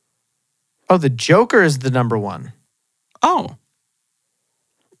 Oh, the Joker is the number one. Oh,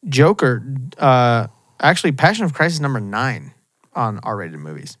 Joker. Actually, Passion of Christ is number 9 on R-rated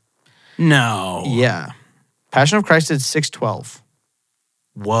movies. no. Yeah, Passion of Christ did 612.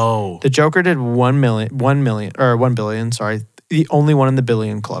 Whoa. The Joker did 1 billion. Sorry, the only one in the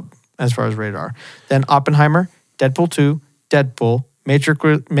billion club as far as rated R. Then Oppenheimer, Deadpool 2, Deadpool,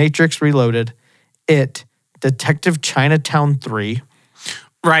 Matrix Reloaded, It, Detective Chinatown 3.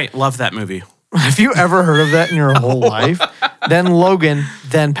 Right. Love that movie. Have you ever heard of that in your whole life? Then Logan,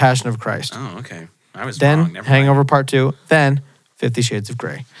 then Passion of Christ. Oh, okay. I was Then wrong. Never Hangover mind. Part 2, then 50 Shades of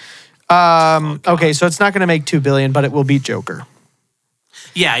Grey. God. Okay, so it's not going to make 2 billion, but it will beat Joker.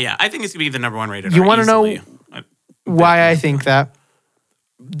 Yeah. I think it's going to be the number one rated. You R want to know easily. why I think that?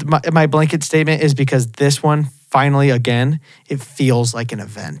 My blanket statement is because this one, finally, again, it feels like an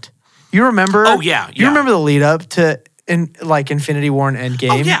event. You remember? Oh, yeah. You remember the lead up to Infinity War and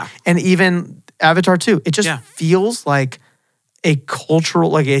Endgame? Oh, yeah. And even Avatar 2. It just feels like a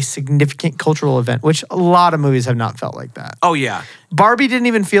significant cultural event, which a lot of movies have not felt like that. Oh, yeah. Barbie didn't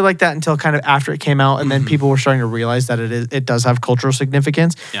even feel like that until kind of after it came out, and then people were starting to realize that it does have cultural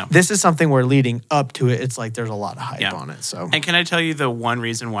significance. Yeah. This is something where leading up to it, it's like there's a lot of hype Yeah. on it. So And can I tell you the one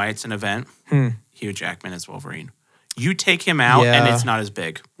reason why it's an event? Hugh Jackman is Wolverine. You take him out and Yeah. it's not as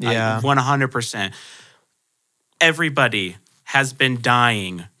big. Yeah. 100%. Everybody has been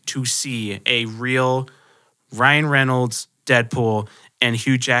dying to see a real Ryan Reynolds Deadpool and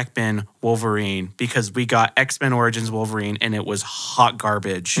Hugh Jackman Wolverine because we got X-Men Origins Wolverine and it was hot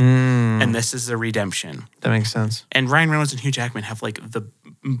garbage. And this is the redemption. that makes sense. And Ryan Reynolds and Hugh Jackman have like the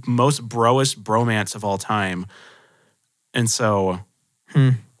most broest bromance of all time. And so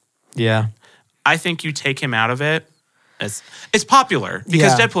Yeah. I think you take him out of it. It's popular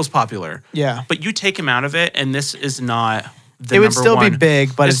because Yeah. Deadpool's popular. Yeah. But you take him out of it, and this is not the It would number still be one-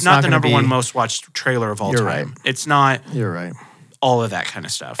 big, but it's not the gonna number be- one most watched trailer of all You're time. right. It's not You're right. all of that kind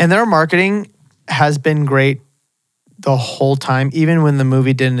of stuff. And their marketing has been great the whole time. Even when the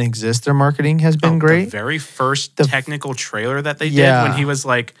movie didn't exist, their marketing has been great. The very first technical trailer that they Yeah. did when he was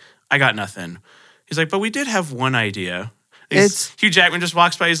like, I got nothing. He's like, but we did have one idea. Hugh Jackman just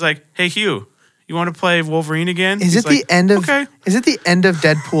walks by. He's like, hey, Hugh, you want to play Wolverine again? Is He's it the like, end of okay. Is it the end of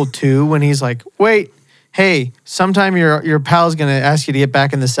Deadpool 2 when he's like, wait, hey, sometime your pal's gonna ask you to get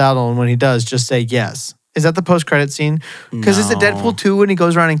back in the saddle, and when he does, just say yes. Is that the post-credit scene? Because is it No. Deadpool 2 when he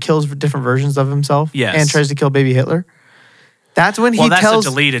goes around and kills different versions of himself? Yes. And tries to kill baby Hitler? That's when Well, he that's tells... a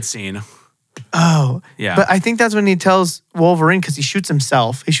deleted scene. Oh. Yeah. But I think that's when he tells Wolverine, because he shoots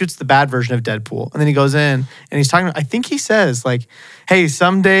himself. He shoots the bad version of Deadpool. And then he goes in and he's talking... I think he says, like, hey,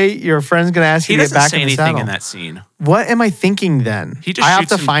 someday your friend's going to ask He you to get doesn't back say in the anything saddle. in that scene. What am I thinking then? He just I have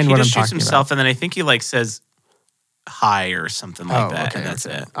shoots to find he what I'm just shoots talking himself, about. and then I think he like says hi or something like that, and that's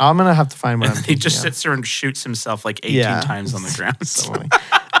it. I'm going to have to find what I'm And thinking he just of. sits there and shoots himself like 18 Yeah. times on the ground. So funny.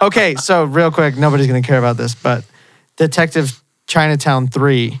 Okay, so real quick, nobody's going to care about this, but Detective Chinatown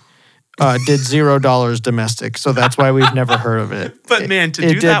 3 did $0 domestic, so that's why we've never heard of it. But man, to it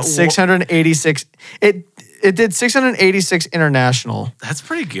do did that, 686. It did 686 international. that's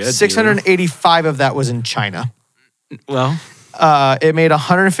pretty good. dude. 685 of that was in China. Well, It made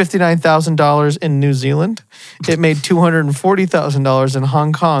 $159,000 in New Zealand. It made $240,000 in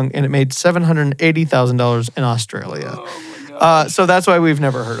Hong Kong, and it made $780,000 in Australia. So that's why we've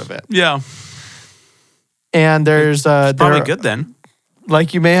never heard of it. yeah, And there's probably good then.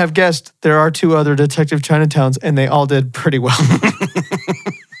 Like you may have guessed, there are 2 other Detective Chinatowns, and they all did pretty well.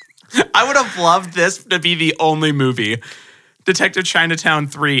 I would have loved this to be the only movie, Detective Chinatown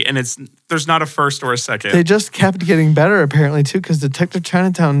 3, and there's not a first or a second. They just kept getting better, apparently, too, because Detective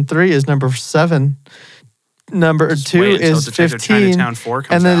Chinatown 3 is number 7. Number 2 wait until is Detective 15. Chinatown 4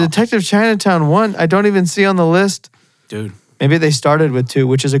 comes and then out. Detective Chinatown 1, I don't even see on the list. Dude, Maybe they started with 2,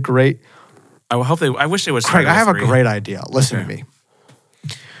 which is a great... I wish they would. Craig, I have a three. great idea. Listen Okay. to me.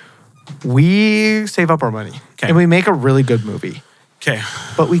 We save up our money, Okay. and we make a really good movie. Okay,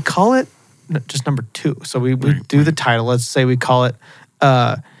 But we call it just number 2. So we do the title. Let's say we call it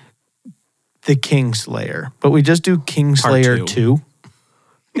The Kingslayer. But we just do Kingslayer Part 2.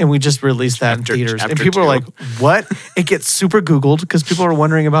 And we just release that in theaters. And chapter people are 2. like, what? It gets super Googled because people are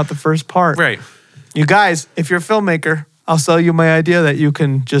wondering about the first part. right. You guys, if you're a filmmaker, I'll sell you my idea that you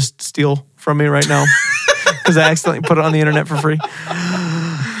can just steal from me right now. Because I accidentally put it on the internet for free.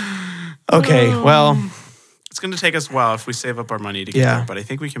 Okay, well, It's going to take us a while if we save up our money to get Yeah. there, but I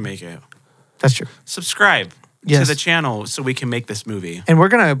think we can make it. that's true. Subscribe Yes. to the channel so we can make this movie. And we're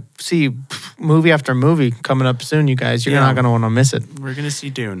going to see movie after movie coming up soon, you guys. You're Yeah. not going to want to miss it. We're going to see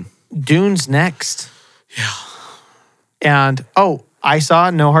Dune. Dune's next. Yeah. And, I saw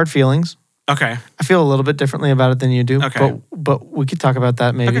No Hard Feelings. Okay. I feel a little bit differently about it than you do. Okay. But we could talk about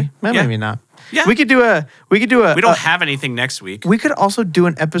that maybe. Okay. Well, Yeah. maybe not. Yeah. We could do a. We don't have anything next week. We could also do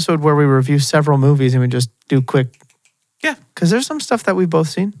an episode where we review several movies and we just do quick. Yeah. Because there's some stuff that we've both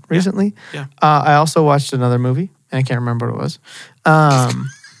seen recently. Yeah. I also watched another movie and I can't remember what it was.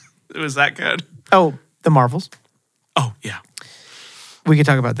 It was that good. The Marvels. Oh, yeah. We could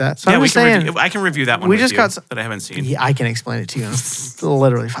talk about that. So Yeah, I'm we just can saying. review, I can review that one we with just you got that I haven't seen. Yeah, I can explain it to you in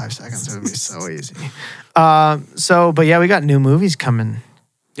literally 5 seconds. It would be so easy. But yeah, we got new movies coming.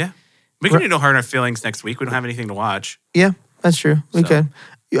 Yeah. We can do No Hard Feelings next week. We don't have anything to watch. Yeah, that's true. We So.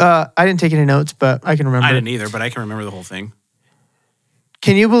 could. I didn't take any notes, but I can remember. I didn't either, but I can remember the whole thing.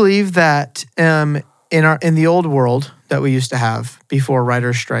 Can you believe that in the old world that we used to have before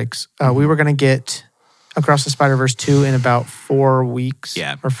writer's strikes, we were going to get Across the Spider-Verse 2 in about 4 weeks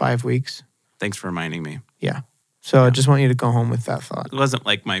or 5 weeks? Thanks for reminding me. Yeah. So I just want you to go home with that thought. It wasn't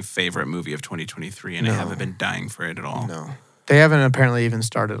like my favorite movie of 2023, and I haven't been dying for it at all. No. They haven't apparently even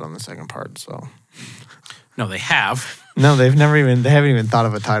started on the second part, so. No, they have. No, they haven't even thought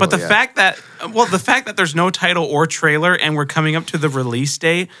of a title But the fact that there's no title or trailer and we're coming up to the release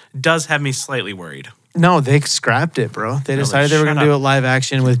date does have me slightly worried. No, they scrapped it, bro. They decided they were going to do it live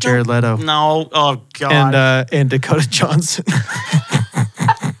action with Jared Leto. No. Oh, God. And Dakota Johnson.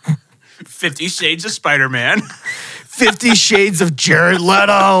 50 Shades of Spider-Man. 50 Shades of Jared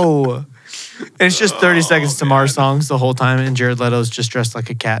Leto. And it's just 30 seconds to Mars songs the whole time, and Jared Leto's just dressed like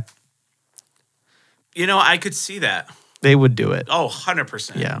a cat. You know, I could see that. They would do it. Oh,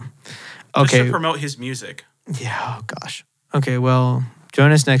 100%. Yeah. Just Okay. to promote his music. Yeah, oh gosh. Okay, well,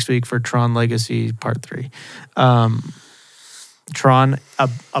 join us next week for Tron Legacy Part 3. Tron,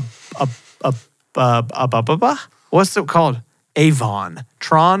 what's it called? Avon.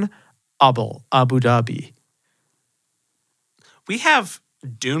 Tron, Abu Dhabi. We have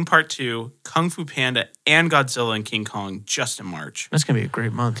Dune Part 2, Kung Fu Panda, and Godzilla and King Kong just in March. That's going to be a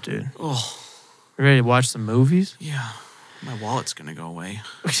great month, dude. Oh, You ready to watch some movies? yeah. My wallet's going to go away.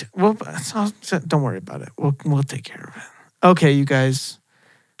 Well, don't worry about it. We'll take care of it. Okay, you guys.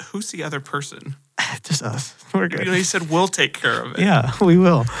 Who's the other person? Just us. We're good. He said we'll take care of it. Yeah, we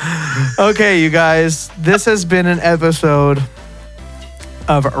will. Okay, you guys. This has been an episode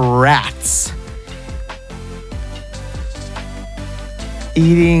of Rats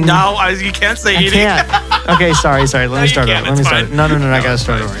Eating. No, you can't say I eating. can't. Okay, sorry. Let No, me you start can't. over. Let me It's start. fine. No, I gotta it's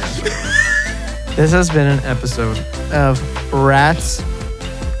start fine. over again. This has been an episode of Rats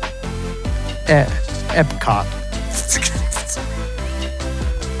Epcot.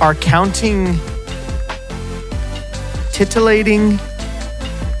 Are counting titillating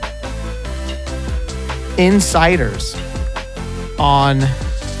insiders on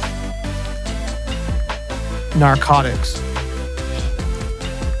narcotics.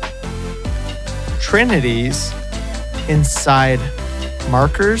 Trinities inside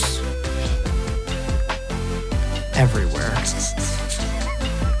markers everywhere.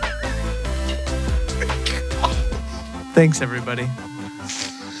 Thanks, everybody.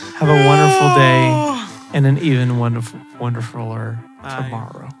 Have a wonderful day and an even wonderfuler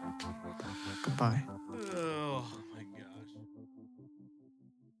tomorrow. Goodbye.